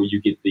 times before you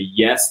get the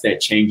yes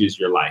that changes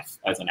your life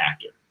as an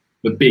actor,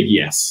 the big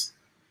yes.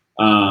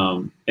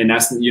 And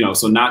that's,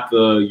 so not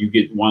you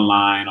get one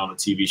line on a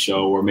TV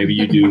show or maybe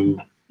you do,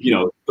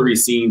 3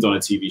 scenes on a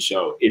TV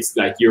show. It's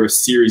like you're a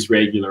series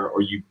regular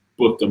or you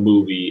booked a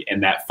movie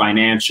and that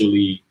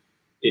financially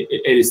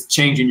it is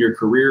changing your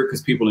career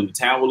because people in the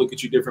town will look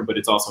at you different, but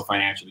it's also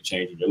financially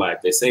changing your life.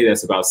 They say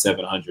that's about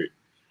 700.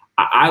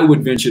 I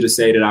would venture to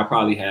say that I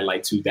probably had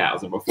like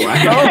 2,000 before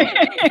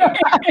I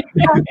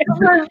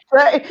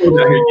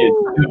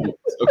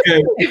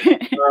okay.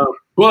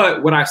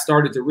 But what I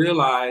started to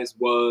realize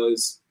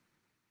was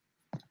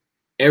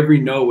every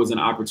no was an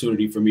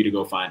opportunity for me to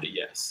go find a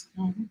yes.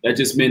 That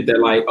just meant that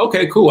like,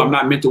 okay, cool. I'm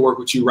not meant to work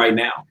with you right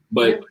now,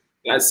 but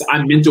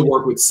I'm meant to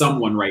work with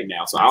someone right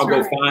now. So I'll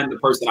go find the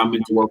person I'm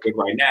meant to work with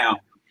right now.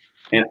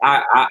 And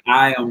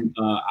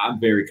I'm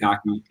very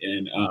cocky.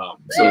 And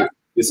so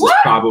this is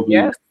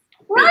probably,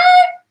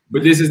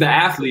 but this is the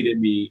athlete in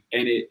me.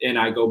 And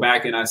I go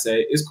back and I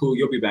say, it's cool.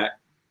 You'll be back.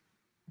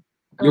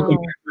 You'll come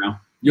back around.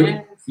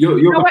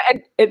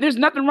 There's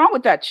nothing wrong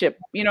with that chip.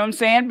 You know what I'm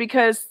saying?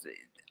 Because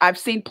I've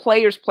seen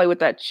players play with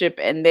that chip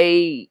and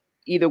they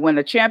either win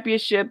a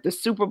championship, the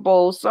Super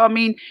Bowl. So, I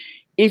mean,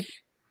 if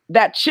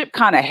that chip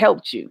kind of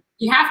helped you,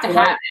 you have to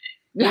have it.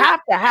 You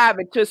have to have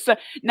it.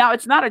 Now,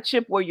 it's not a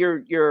chip where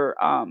you're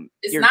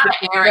it's not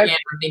arrogant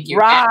or think you're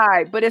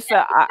right, but it's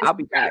I'll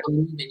be back.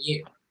 Believe in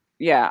you.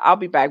 Yeah, I'll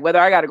be back. Whether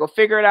I got to go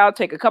figure it out,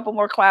 take a couple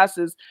more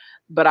classes,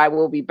 but I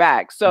will be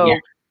back. So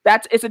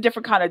it's a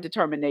different kind of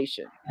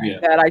determination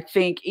that I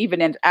think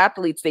even in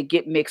athletes, they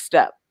get mixed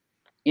up.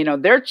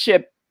 Their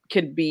chip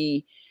could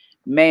be,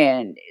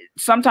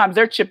 sometimes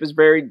their chip is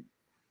very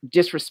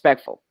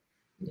disrespectful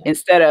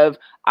instead of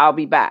I'll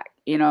be back,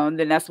 and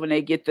then that's when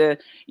they get the,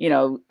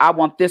 I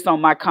want this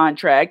on my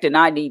contract and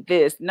I need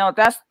this. No,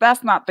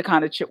 that's not the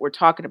kind of chip we're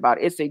talking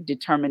about. It's a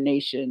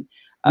determination.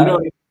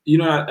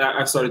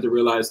 I started to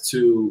realize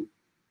too,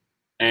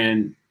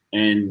 and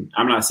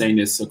I'm not saying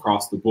this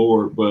across the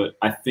board, but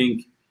I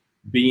think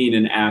being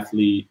an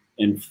athlete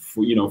and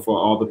for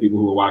all the people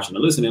who are watching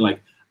and listening,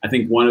 like I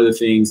think one of the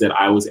things that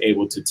I was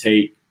able to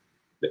take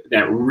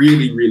that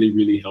really, really,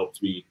 really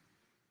helped me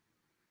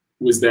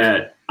was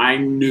that I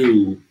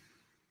knew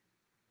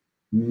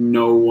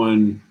no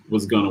one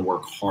was going to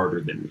work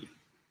harder than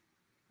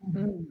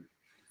me.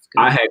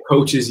 I had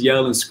coaches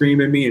yell and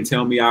scream at me and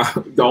tell me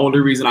the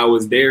only reason I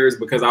was there is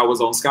because I was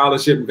on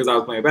scholarship, because I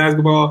was playing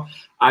basketball.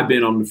 I've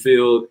been on the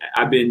field.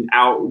 I've been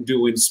out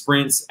doing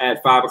sprints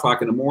at 5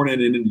 o'clock in the morning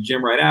and in the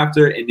gym right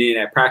after. And then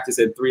at practice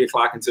at 3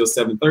 o'clock until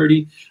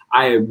 7:30.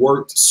 I had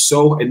worked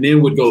and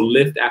then would go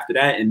lift after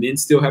that and then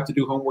still have to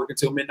do homework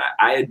until midnight.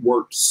 I had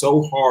worked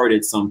so hard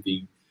at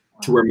something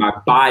to where my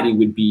body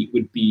would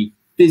be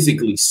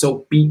physically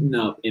so beaten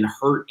up and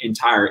hurt and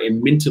tired.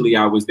 And mentally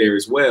I was there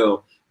as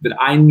well, that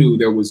I knew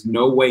there was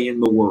no way in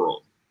the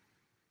world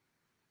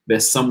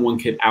that someone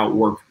could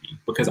outwork me,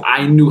 because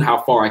I knew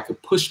how far I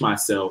could push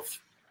myself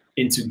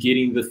into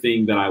getting the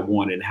thing that I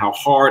wanted, how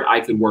hard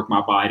I could work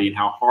my body and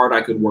how hard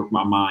I could work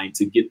my mind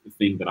to get the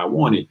thing that I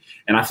wanted.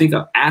 And I think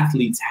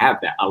athletes have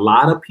that. A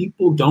lot of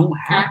people don't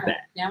have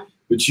that. Yeah.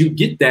 But you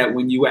get that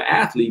when you're an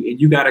athlete and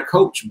you got a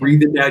coach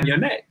breathing down your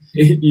neck.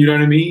 You know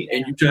what I mean?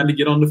 And you're trying to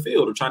get on the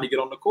field or trying to get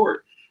on the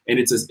court. And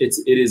it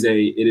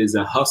is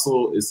a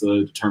hustle, it's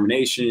a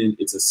determination,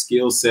 it's a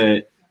skill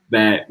set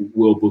that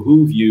will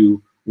behoove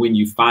you when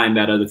you find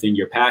that other thing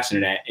you're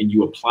passionate at and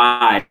you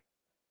apply.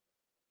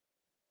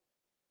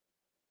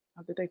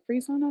 Oh, did they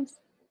freeze on us?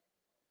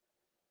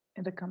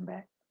 It'll come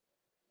back.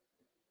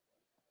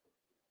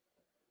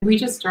 We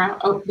just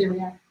dropped. Oh, there we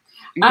are.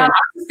 I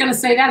was going to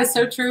say that is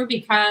so true,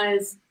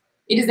 because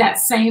it is that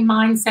same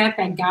mindset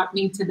that got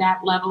me to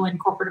that level in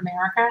corporate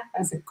America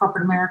as a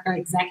corporate America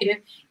executive.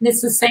 And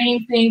it's the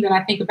same thing that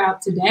I think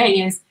about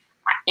today is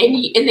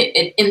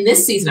in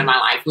this season of my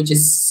life, which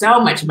is so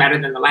much better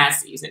than the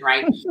last season,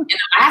 right? In the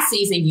last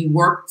season,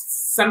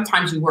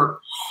 sometimes you work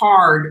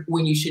hard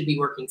when you should be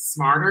working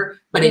smarter,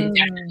 but it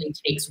definitely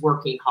takes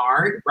working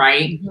hard,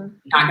 right?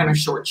 Not going to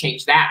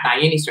shortchange that by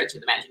any stretch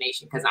of the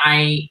imagination, because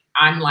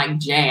I'm like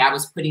Jay, I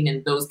was putting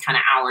in those kind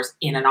of hours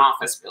in an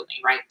office building,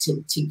 right,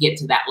 to get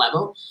to that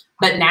level.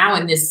 But now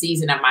in this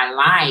season of my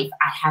life,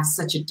 I have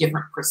such a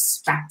different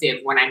perspective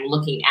when I'm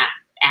looking at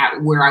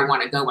where I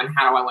want to go and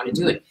how do I want to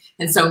do it.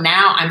 And so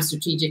now I'm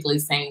strategically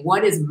saying,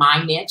 what is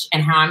my niche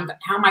and how am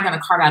I going to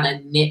carve out a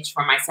niche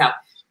for myself?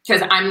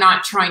 Because I'm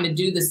not trying to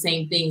do the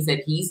same things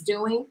that he's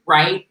doing,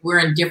 right? We're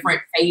in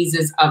different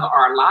phases of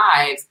our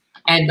lives.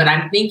 But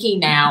I'm thinking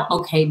now,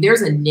 okay,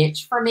 there's a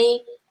niche for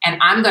me and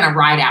I'm going to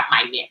ride out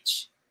my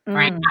niche,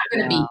 right? I'm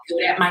going to be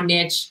good at my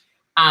niche.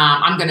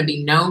 I'm going to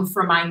be known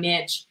for my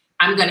niche.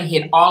 I'm going to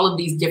hit all of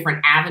these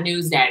different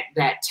avenues that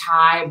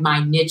tie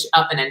my niche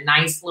up in a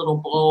nice little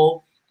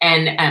bowl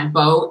and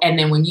bow. And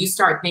then when you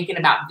start thinking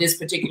about this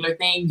particular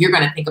thing, you're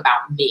going to think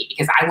about me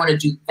because I want to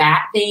do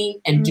that thing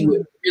and do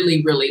it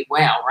really, really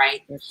well.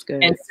 Right. That's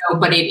good. And so,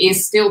 but it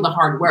is still the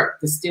hard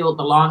work. The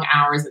long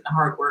hours and the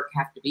hard work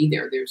have to be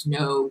there. There's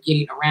no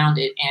getting around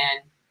it.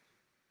 And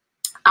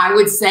I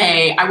would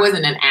say I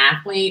wasn't an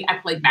athlete. I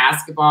played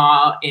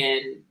basketball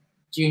in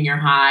junior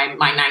high,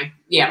 my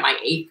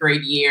 8th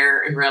grade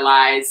year, and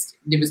realized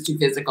it was too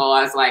physical.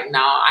 I was like,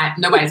 no,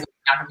 nobody's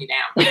knocking me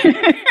down.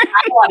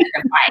 I wanted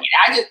to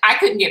fight. I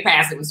couldn't get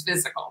past it. It was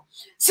physical.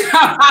 So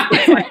I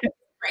was like,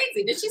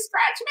 crazy. Did she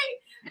scratch me?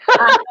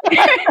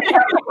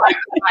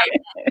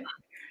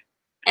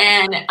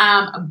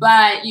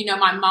 But you know,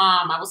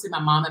 I will say my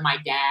mom and my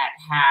dad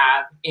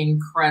have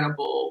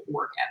incredible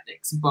work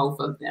ethics, both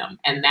of them.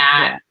 And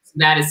that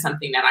is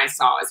something that I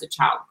saw as a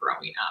child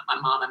growing up.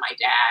 My mom and my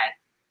dad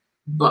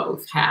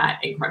both had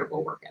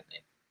incredible work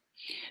ethic.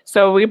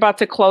 So we're about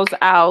to close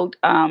out.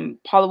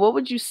 Paula, what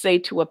would you say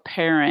to a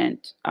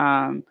parent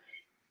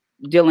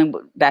dealing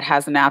with that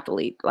has an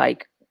athlete?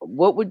 Like,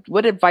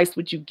 what advice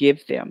would you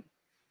give them?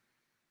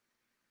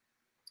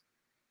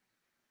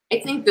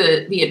 I think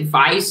the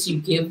advice you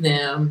give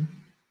them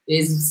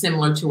is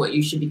similar to what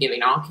you should be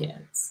giving all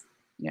kids.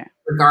 Yeah.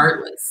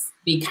 Regardless,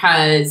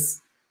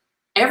 because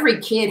every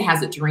kid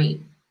has a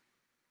dream,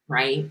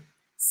 right?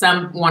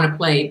 Some want to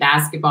play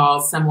basketball,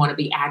 some want to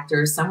be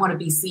actors, some want to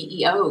be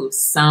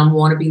CEOs, some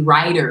want to be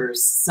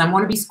writers, some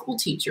want to be school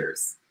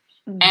teachers.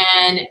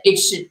 And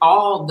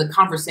the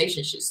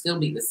conversation should still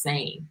be the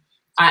same.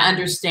 I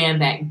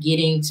understand that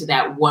getting to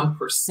that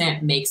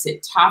 1% makes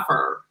it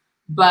tougher,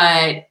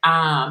 but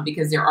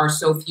because there are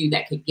so few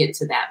that can get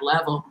to that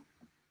level.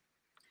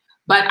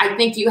 But I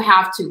think you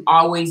have to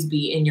always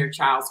be in your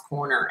child's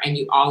corner, and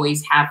you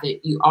always have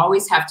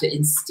to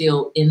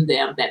instill in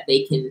them that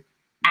they can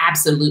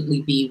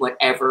absolutely be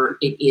whatever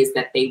it is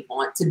that they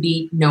want to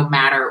be, no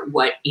matter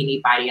what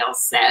anybody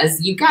else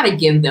says. You got to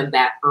give them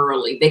that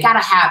early. They got to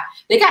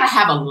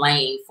have a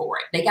lane for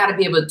it. They got to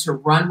be able to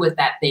run with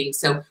that thing.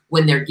 So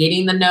when they're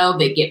getting the no,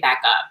 they get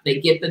back up.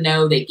 They get the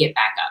no, they get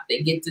back up.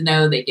 They get the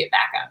no, they get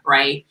back up.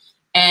 Right.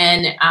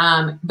 And,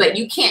 but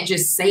you can't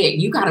just say it.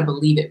 You got to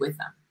believe it with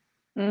them.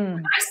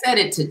 When I said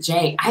it to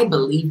Jay, I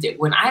believed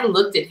it. When I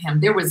looked at him,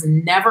 there was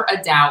never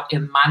a doubt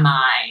in my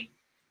mind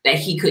that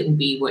he couldn't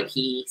be what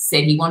he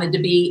said he wanted to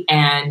be.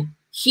 And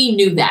he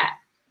knew that.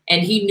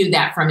 And he knew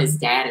that from his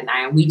dad and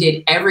I. And we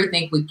did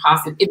everything we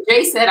possibly. If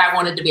Jay said I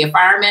wanted to be a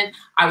fireman,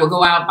 I would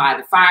go out, buy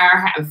the fire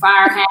hat,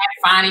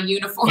 find a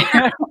uniform,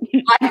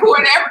 like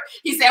whatever.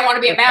 He said I want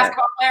to be a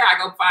basketball player. I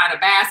go find a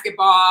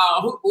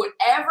basketball,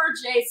 whatever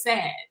Jay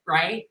said,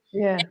 right?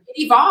 Yeah. And it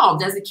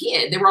evolved as a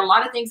kid. There were a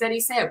lot of things that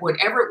he said.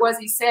 Whatever it was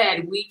he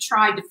said, we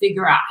tried to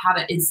figure out how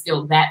to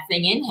instill that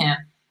thing in him.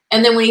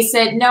 And then when he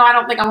said, no, I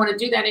don't think I want to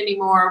do that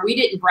anymore, we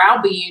didn't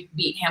browbeat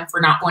him for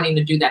not wanting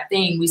to do that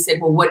thing. We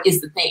said, well, what is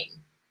the thing?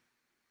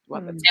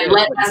 And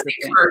let us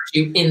encourage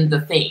you in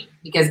the thing,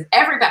 because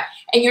everybody,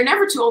 and you're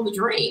never too old to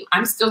dream.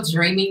 I'm still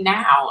dreaming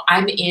now.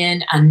 I'm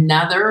in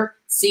another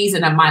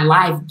season of my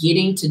life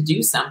getting to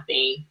do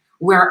something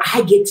where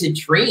I get to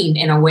dream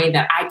in a way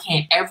that I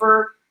can't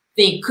ever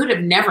think, could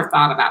have never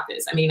thought about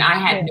this. I mean, I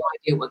had no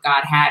idea what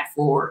God had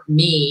for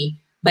me,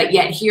 but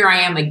yet here I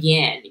am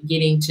again,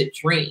 getting to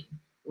dream.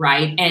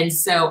 Right. And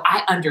so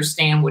I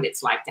understand what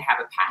it's like to have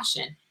a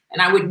passion,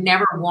 and I would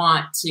never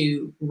want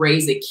to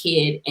raise a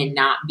kid and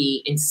not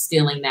be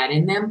instilling that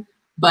in them.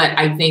 But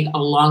I think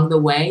along the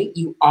way,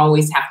 you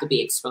always have to be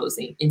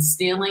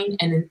instilling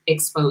and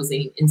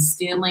exposing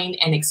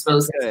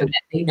so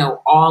that they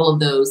know all of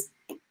those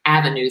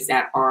avenues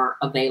that are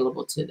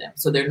available to them.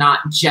 So they're not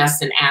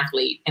just an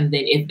athlete. And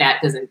then if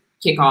that doesn't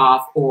kick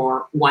off,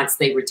 or once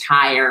they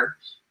retire,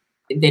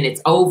 then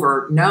it's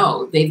over.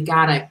 No, they've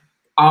got to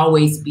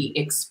always be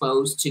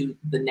exposed to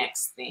the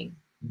next thing.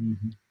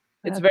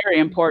 It's very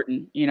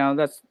important. You know,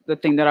 that's the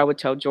thing that I would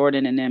tell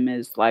Jordan and them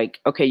is like,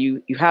 okay,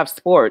 you have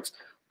sports,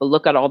 but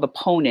look at all the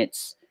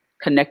opponents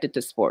connected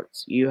to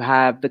sports. You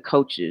have the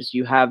coaches,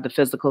 you have the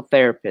physical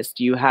therapist,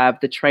 you have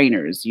the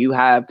trainers, you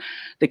have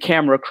the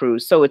camera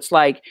crews. So it's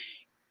like,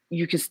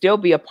 you can still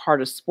be a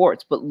part of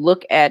sports, but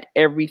look at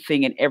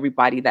everything and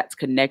everybody that's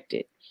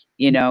connected,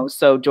 you know?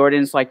 So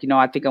Jordan's like, you know,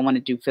 I think I want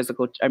to do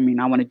I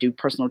want to do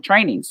personal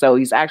training. So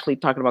he's actually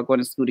talking about going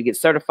to school to get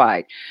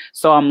certified.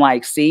 So I'm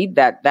like, see,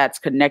 that's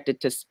connected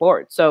to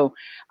sports. So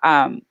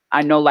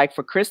I know, like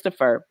for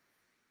Christopher,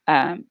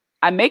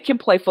 I make him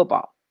play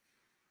football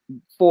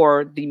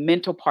for the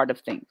mental part of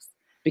things,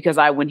 because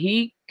when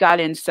he got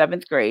in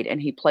 7th grade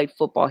and he played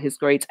football, his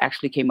grades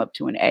actually came up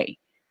to an A,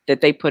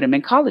 that they put him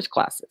in college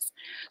classes.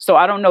 So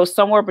I don't know,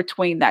 somewhere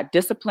between that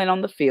discipline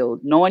on the field,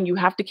 knowing you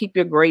have to keep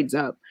your grades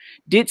up,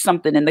 did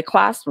something in the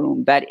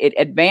classroom that it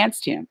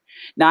advanced him.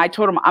 Now I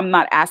told him, I'm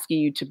not asking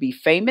you to be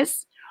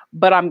famous,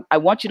 but I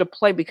want you to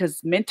play,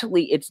 because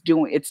mentally it's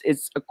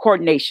a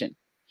coordination.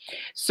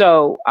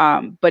 So,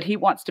 but he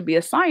wants to be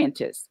a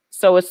scientist.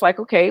 So it's like,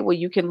 okay, well,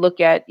 you can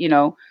look at, you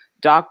know,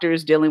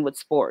 doctors dealing with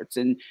sports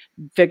and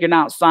figuring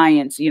out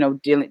science, you know,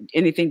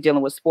 anything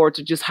dealing with sports,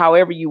 or just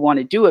however you want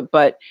to do it.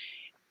 But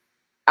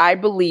I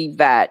believe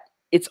that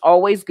it's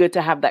always good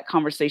to have that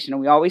conversation.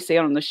 And we always say it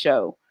on the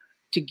show,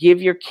 to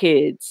give your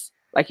kids,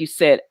 like you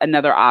said,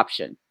 another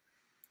option.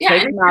 Yeah,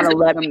 take them out and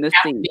let them to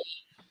see.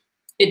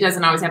 It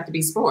doesn't always have to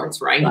be sports,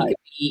 right?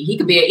 He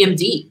could be an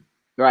MD.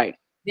 Right.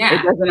 Yeah.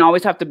 It doesn't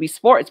always have to be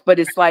sports, but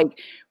it's like,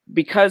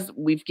 because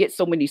we get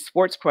so many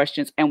sports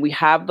questions, and we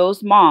have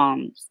those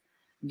moms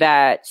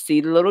that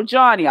see the little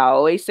Johnny. I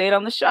always say it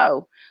on the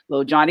show.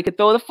 Little Johnny could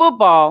throw the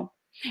football.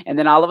 And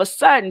then all of a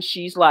sudden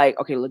she's like,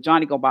 okay, little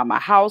Johnny gonna buy my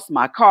house,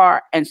 my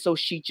car. And so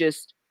she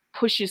just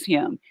pushes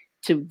him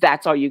to,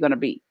 that's all you're going to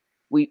be.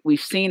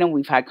 We've seen him.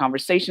 We've had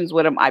conversations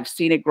with him. I've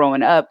seen it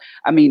growing up.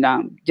 I mean,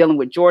 dealing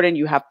with Jordan,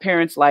 you have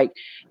parents like,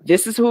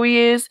 this is who he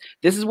is.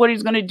 This is what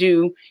he's going to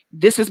do.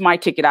 This is my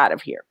ticket out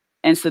of here.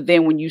 And so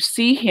then when you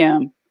see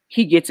him,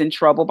 he gets in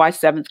trouble by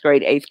 7th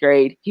grade, 8th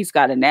grade. He's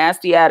got a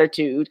nasty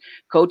attitude.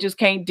 Coaches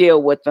can't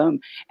deal with him.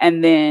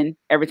 And then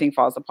everything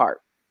falls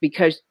apart,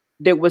 because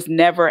there was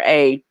never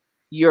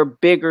you're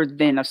bigger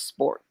than a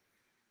sport.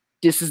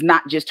 This is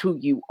not just who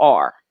you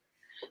are.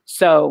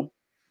 So,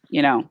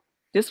 you know,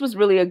 this was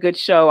really a good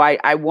show.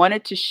 I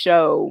wanted to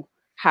show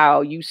how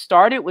you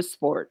started with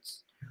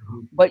sports,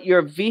 but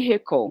your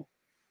vehicle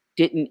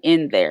didn't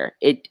end there.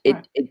 It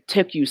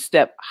took you a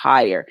step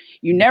higher.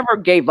 You never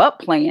gave up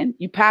playing.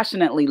 You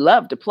passionately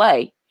loved to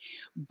play,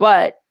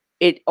 but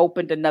it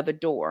opened another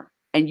door,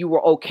 and you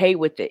were okay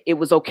with it. It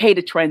was okay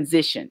to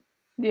transition.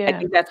 Yeah. I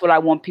think that's what I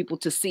want people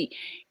to see.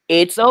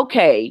 It's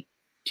okay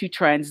to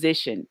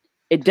transition.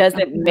 It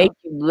doesn't make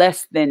you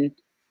less than,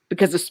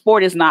 because the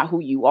sport is not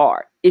who you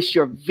are. It's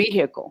your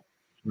vehicle.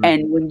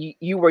 And when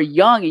you were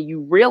young and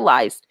you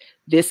realized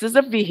this is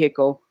a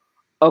vehicle,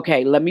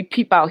 okay, let me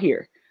peep out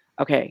here.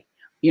 Okay,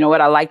 you know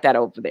what? I like that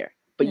over there.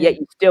 But yet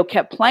you still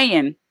kept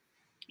playing,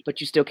 but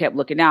you still kept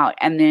looking out.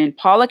 And then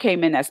Paula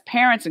came in as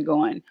parents and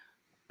going,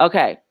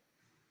 okay,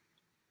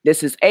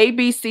 this is A,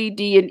 B, C,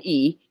 D, and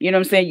E. You know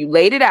what I'm saying? You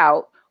laid it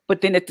out,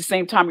 but then at the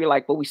same time, you're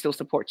like, well, we still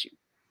support you.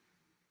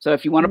 So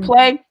if you want to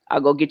play,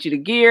 I'll go get you the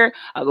gear.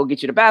 I'll go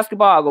get you the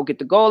basketball. I'll go get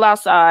the goal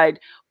outside.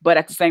 But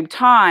at the same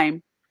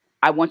time,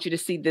 I want you to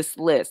see this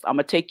list. I'm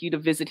going to take you to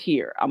visit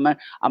here. I'm going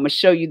to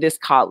show you this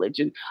college,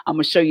 and I'm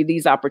going to show you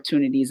these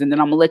opportunities. And then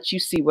I'm going to let you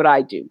see what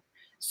I do.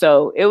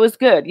 So it was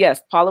good.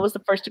 Yes, Paula was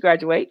the first to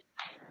graduate.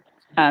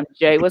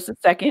 Jay was the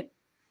second.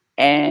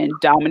 And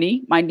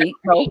Dominique, my niece.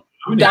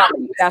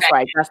 Dominique, that's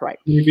right. That's right.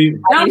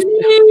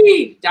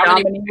 Dominique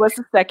was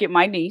the second,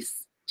 my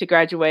niece, to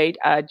graduate.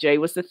 Jay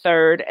was the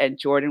third, and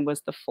Jordan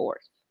was the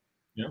fourth.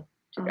 Yeah.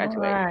 All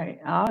right,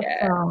 awesome.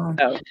 Yeah.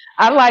 So,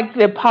 I like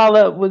that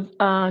Paula was.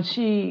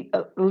 She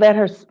let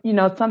her. You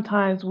know,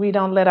 sometimes we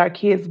don't let our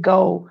kids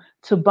go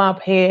to bump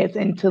heads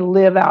and to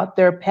live out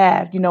their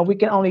path. You know, we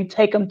can only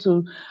take them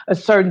to a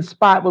certain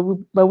spot,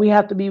 but we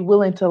have to be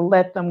willing to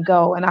let them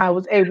go. And I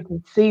was able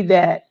to see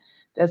that.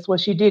 That's what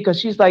she did, because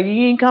she's like, you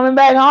ain't coming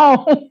back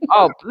home.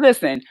 Oh,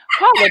 listen,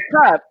 Paula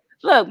tough.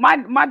 Look,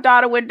 my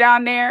daughter went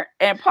down there,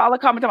 and Paula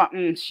coming to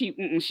me, she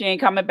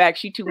ain't coming back.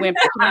 She too wimpy.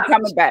 She ain't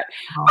coming back.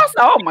 I said,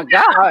 oh my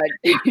God.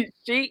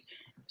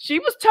 she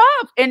was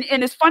tough. And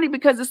it's funny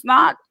because it's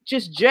not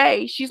just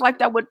Jay. She's like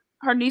that with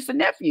her niece and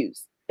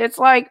nephews. It's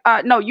like,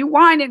 no, you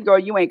whining, girl,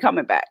 you ain't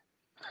coming back.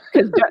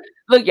 Because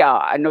look,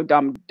 y'all, I know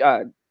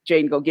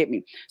Jade go get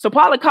me. So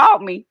Paula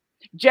called me.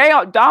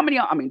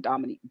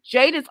 Dominique.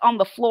 Jade is on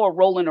the floor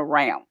rolling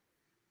around.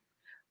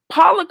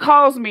 Paula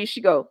calls me.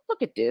 She go,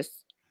 look at this.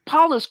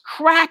 Paula's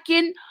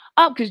cracking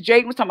up because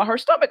Jade was talking about her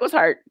stomach was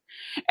hurt.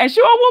 And she,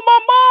 oh, well,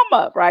 my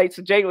mama, right?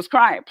 So Jade was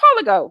crying.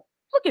 Paula go,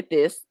 look at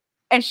this.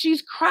 And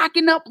she's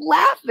cracking up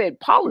laughing.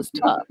 Paula's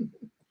tough.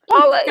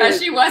 Paula because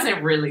she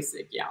wasn't really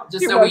sick, y'all,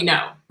 just so we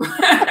know.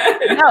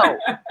 No,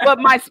 but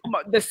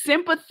the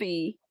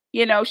sympathy,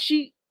 you know,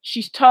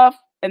 she's tough.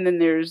 And then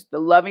there's the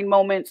loving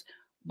moments,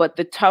 but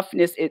the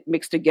toughness, it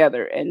mixed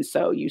together. And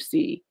so you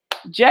see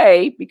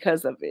Jay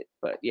because of it.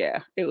 But yeah,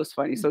 it was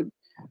funny. So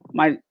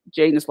my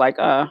Jaden is like,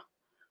 I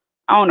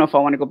don't know if I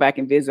want to go back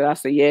and visit. I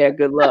say, yeah,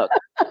 good luck.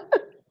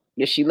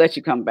 Yeah, she let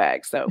you come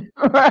back. So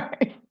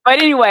right. But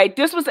anyway,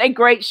 this was a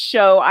great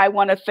show. I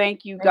want to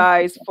thank you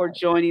guys for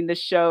joining the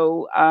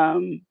show.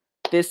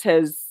 This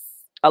has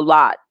a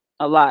lot,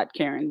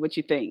 Karen. What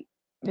you think?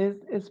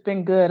 It's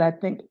been good. I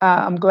think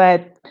I'm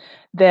glad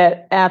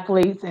that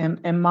athletes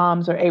and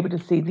moms are able to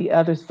see the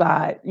other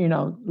side, you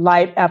know,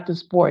 life after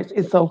sports.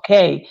 It's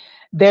okay.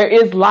 There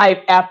is life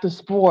after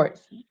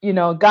sports. You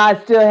know,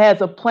 God still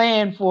has a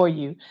plan for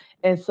you.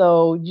 And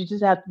so you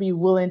just have to be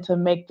willing to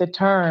make the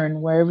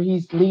turn wherever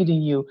he's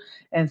leading you.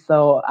 And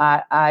so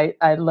I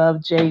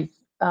love Jay's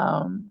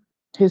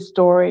his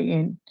story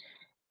and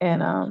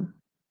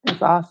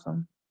it's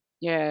awesome.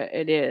 Yeah,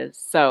 it is.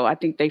 So I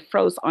think they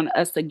froze on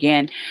us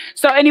again.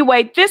 So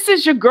anyway, this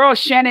is your girl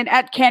Shannon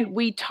at Can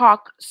We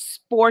Talk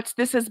Sports.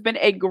 This has been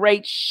a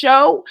great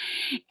show.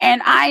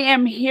 And I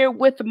am here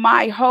with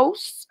my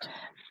host,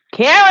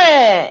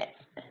 Karen.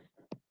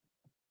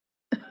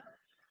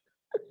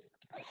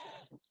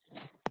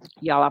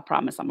 Y'all, I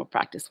promise I'm gonna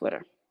practice with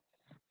her.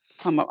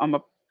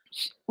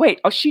 Wait,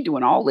 oh, she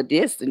doing all of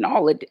this and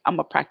all of I'm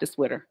gonna practice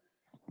with her.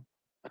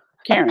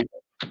 Karen.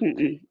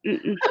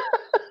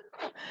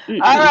 All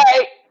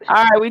right.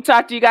 We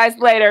talk to you guys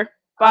later.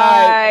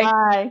 Bye.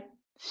 Bye.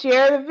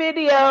 Share the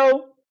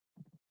video.